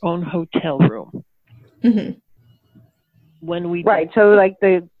for her own hotel room. Mm-hmm. So like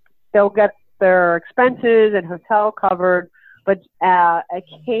they'll get their expenses and hotel covered, but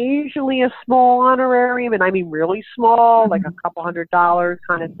occasionally a small honorarium, and I mean really small, like a couple $100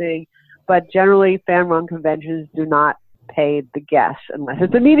 kind of thing. But generally, fan-run conventions do not pay the guests unless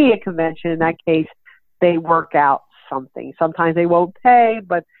it's a media convention. In that case, they work out something. Sometimes they won't pay,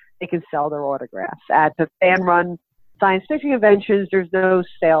 but they can sell their autographs. At the fan-run science fiction conventions, there's no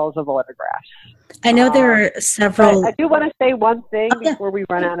sales of autographs. I know there are several. I do want to say one thing before we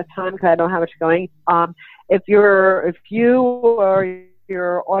run out of time, because I don't have much going. If you or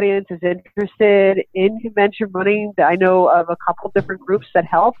your audience is interested in convention running, I know of a couple different groups that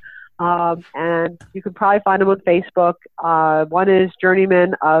help, and you can probably find them on Facebook. One is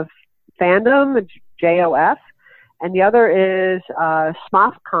Journeyman of Fandom, JOF. And the other is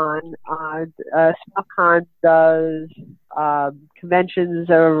SMOFCon. SMOFCon does conventions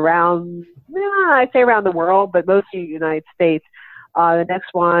around the world, but mostly the United States. The next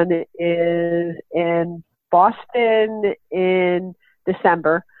one is in Boston in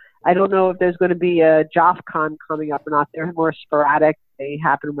December. I don't know if there's going to be a JOFCon coming up or not. They're more sporadic. They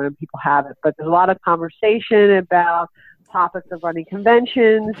happen when people have it. But there's a lot of conversation about topics of running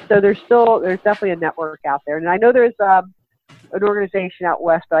conventions. So there's definitely a network out there. And I know there's an organization out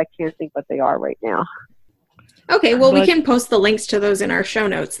west, but I can't think what they are right now. Okay, well, we can post the links to those in our show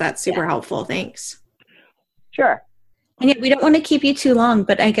notes. That's super helpful. Thanks. Sure. And we don't want to keep you too long,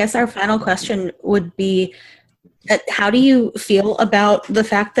 but I guess our final question would be, how do you feel about the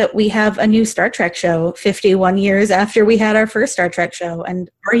fact that we have a new Star Trek show 51 years after we had our first Star Trek show? And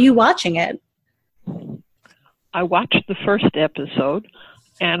are you watching it? I watched the first episode,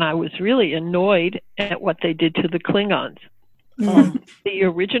 and I was really annoyed at what they did to the Klingons. The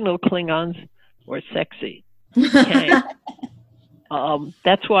original Klingons were sexy. Okay.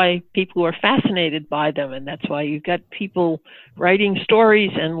 That's why people were fascinated by them, and that's why you got people writing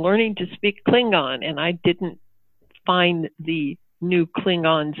stories and learning to speak Klingon, and I didn't find the new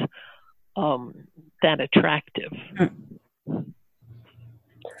Klingons that attractive.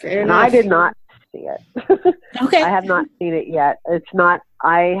 Fair And enough. I did not see it. Okay. I have not seen it yet. It's not,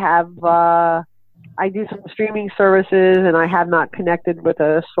 I do some streaming services, and I have not connected with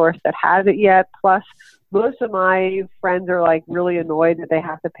a source that has it yet. Plus, most of my friends are like really annoyed that they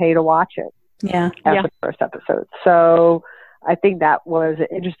have to pay to watch it. Yeah. After the first episode. So I think that was an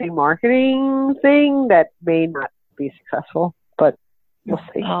interesting marketing thing that may not be successful, but we'll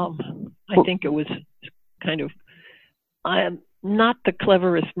see. I think it was kind of not the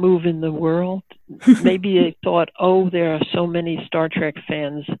cleverest move in the world. Maybe they thought, there are so many Star Trek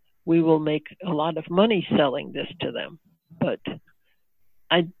fans, we will make a lot of money selling this to them. But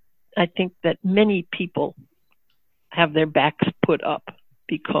I think that many people have their backs put up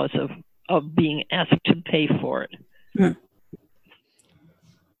because of being asked to pay for it.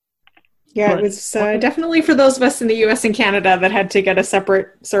 Yeah, it was definitely for those of us in the US and Canada that had to get a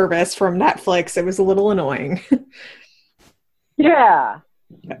separate service from Netflix. It was a little annoying. Yeah.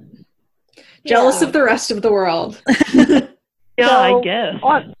 Jealous of the rest of the world. I guess.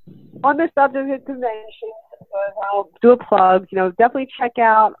 On the subject of conventions, I'll do a plug. Definitely check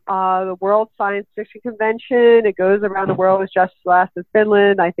out the World Science Fiction Convention. It goes around the world. It's just last in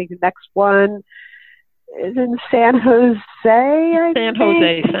Finland. I think the next one is in San Jose. San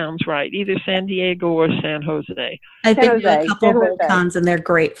Jose sounds right. Either San Diego or San Jose. I've San been to a Jose, couple San of World Jose. Cons, and they're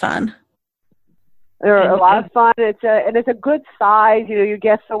great fun. They're a lot of fun. It's a good size. You know, you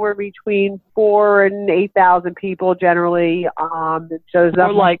get somewhere between 4,000 and 8,000 people generally. So there's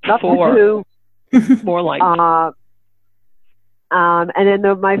More like nothing 4. to do. More like. And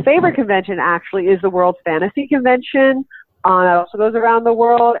then my favorite convention actually is the World Fantasy Convention. That also goes around the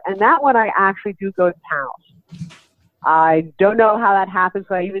world, and that one I actually do go to panels. I don't know how that happens,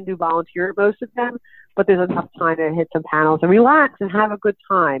 but I even do volunteer at most of them. But there's enough time to hit some panels and relax and have a good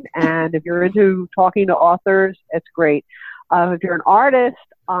time. And if you're into talking to authors, it's great. If you're an artist,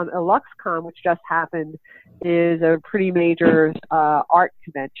 LuxCon, which just happened, is a pretty major art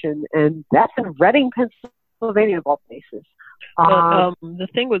convention, and that's in Reading, Pennsylvania, of all places. The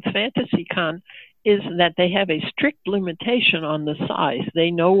thing with FantasyCon is that they have a strict limitation on the size.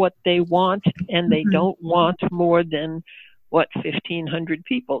 They know what they want, and they don't want more than 1,500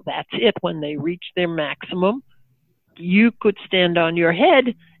 people. That's it. When they reach their maximum, you could stand on your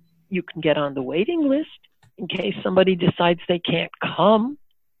head. You can get on the waiting list in case somebody decides they can't come,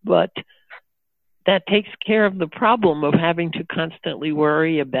 but that takes care of the problem of having to constantly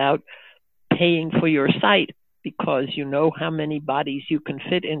worry about paying for your site, because you know how many bodies you can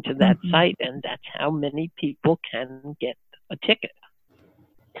fit into that site, and that's how many people can get a ticket.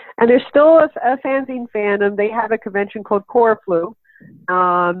 And there's still a fanzine fandom. They have a convention called Corflu.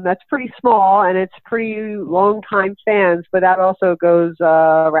 That's pretty small, and it's pretty long-time fans, but that also goes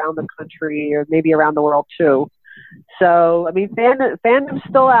around the country or maybe around the world too. So, I mean, fandom's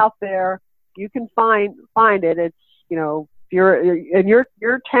still out there. You can find it. It's, you know,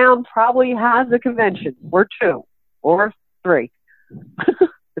 your town probably has a convention, or 2, or 3.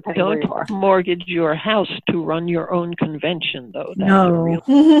 Don't mortgage your house to run your own convention, though. That's a real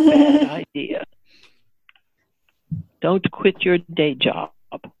bad idea. Don't quit your day job.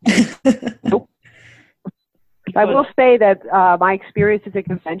 Nope. I will say that my experiences at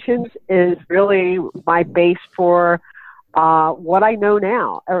conventions is really my base for what I know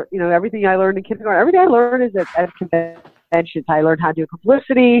now. Or, you know, everything I learned in kindergarten, everything I learned is at conventions. I learned how to do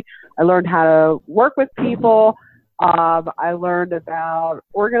publicity. I learned how to work with people. I learned about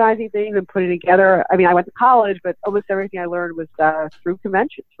organizing things and putting together. I mean, I went to college, but almost everything I learned was through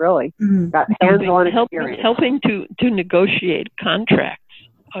conventions, really. Got hands-on experience. Helping to negotiate contracts.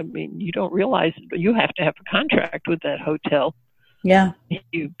 I mean, you don't realize you have to have a contract with that hotel. Yeah.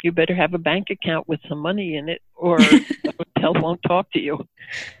 You better have a bank account with some money in it, or the hotel won't talk to you.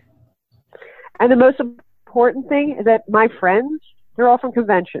 And the most important thing is that my friends, they're all from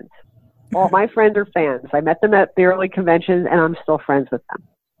conventions. All my friends are fans. I met them at the early conventions, and I'm still friends with them.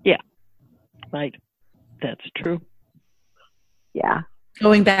 Yeah, right. That's true. Yeah.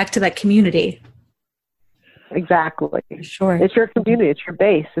 Going back to that community. Exactly. Sure. It's your community. It's your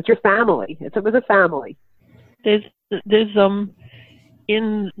base. It's your family. It was a family. There's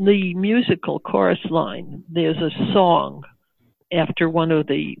in the musical chorus line, there's a song after one of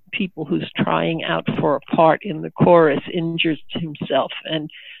the people who's trying out for a part in the chorus injures himself, and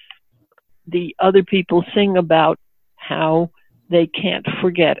the other people sing about how they can't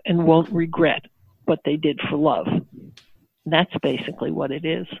forget and won't regret what they did for love. That's basically what it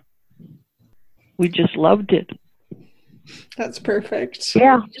is. We just loved it. That's perfect.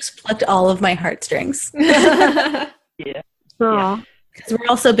 Yeah. You just plucked all of my heartstrings. Yeah. Aww. Because we're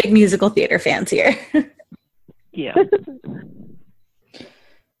also big musical theater fans here. Yeah.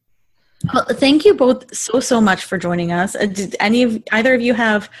 Well, thank you both so much for joining us. Did either of you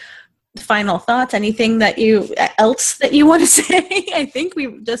have final thoughts? Anything that else that you want to say? I think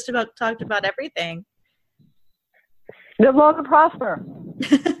we've just about talked about everything. Live long and prosper.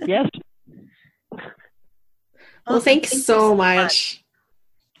 Yes. Well, thanks so much.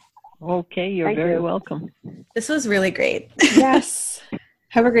 Okay, you're very welcome. This was really great. Yes.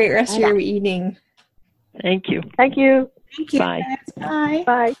 Have a great rest of your evening. Thank you. Thank you. Thank you. Bye. Bye.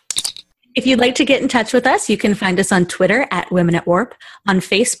 Bye. If you'd like to get in touch with us, you can find us on Twitter at Women at Warp, on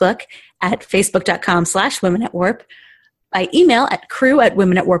Facebook at facebook.com/Women at Warp, by email at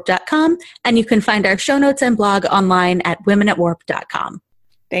crew@womenatwarp.com, and you can find our show notes and blog online at womenatwarp.com.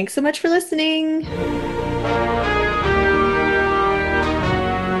 Thanks so much for listening.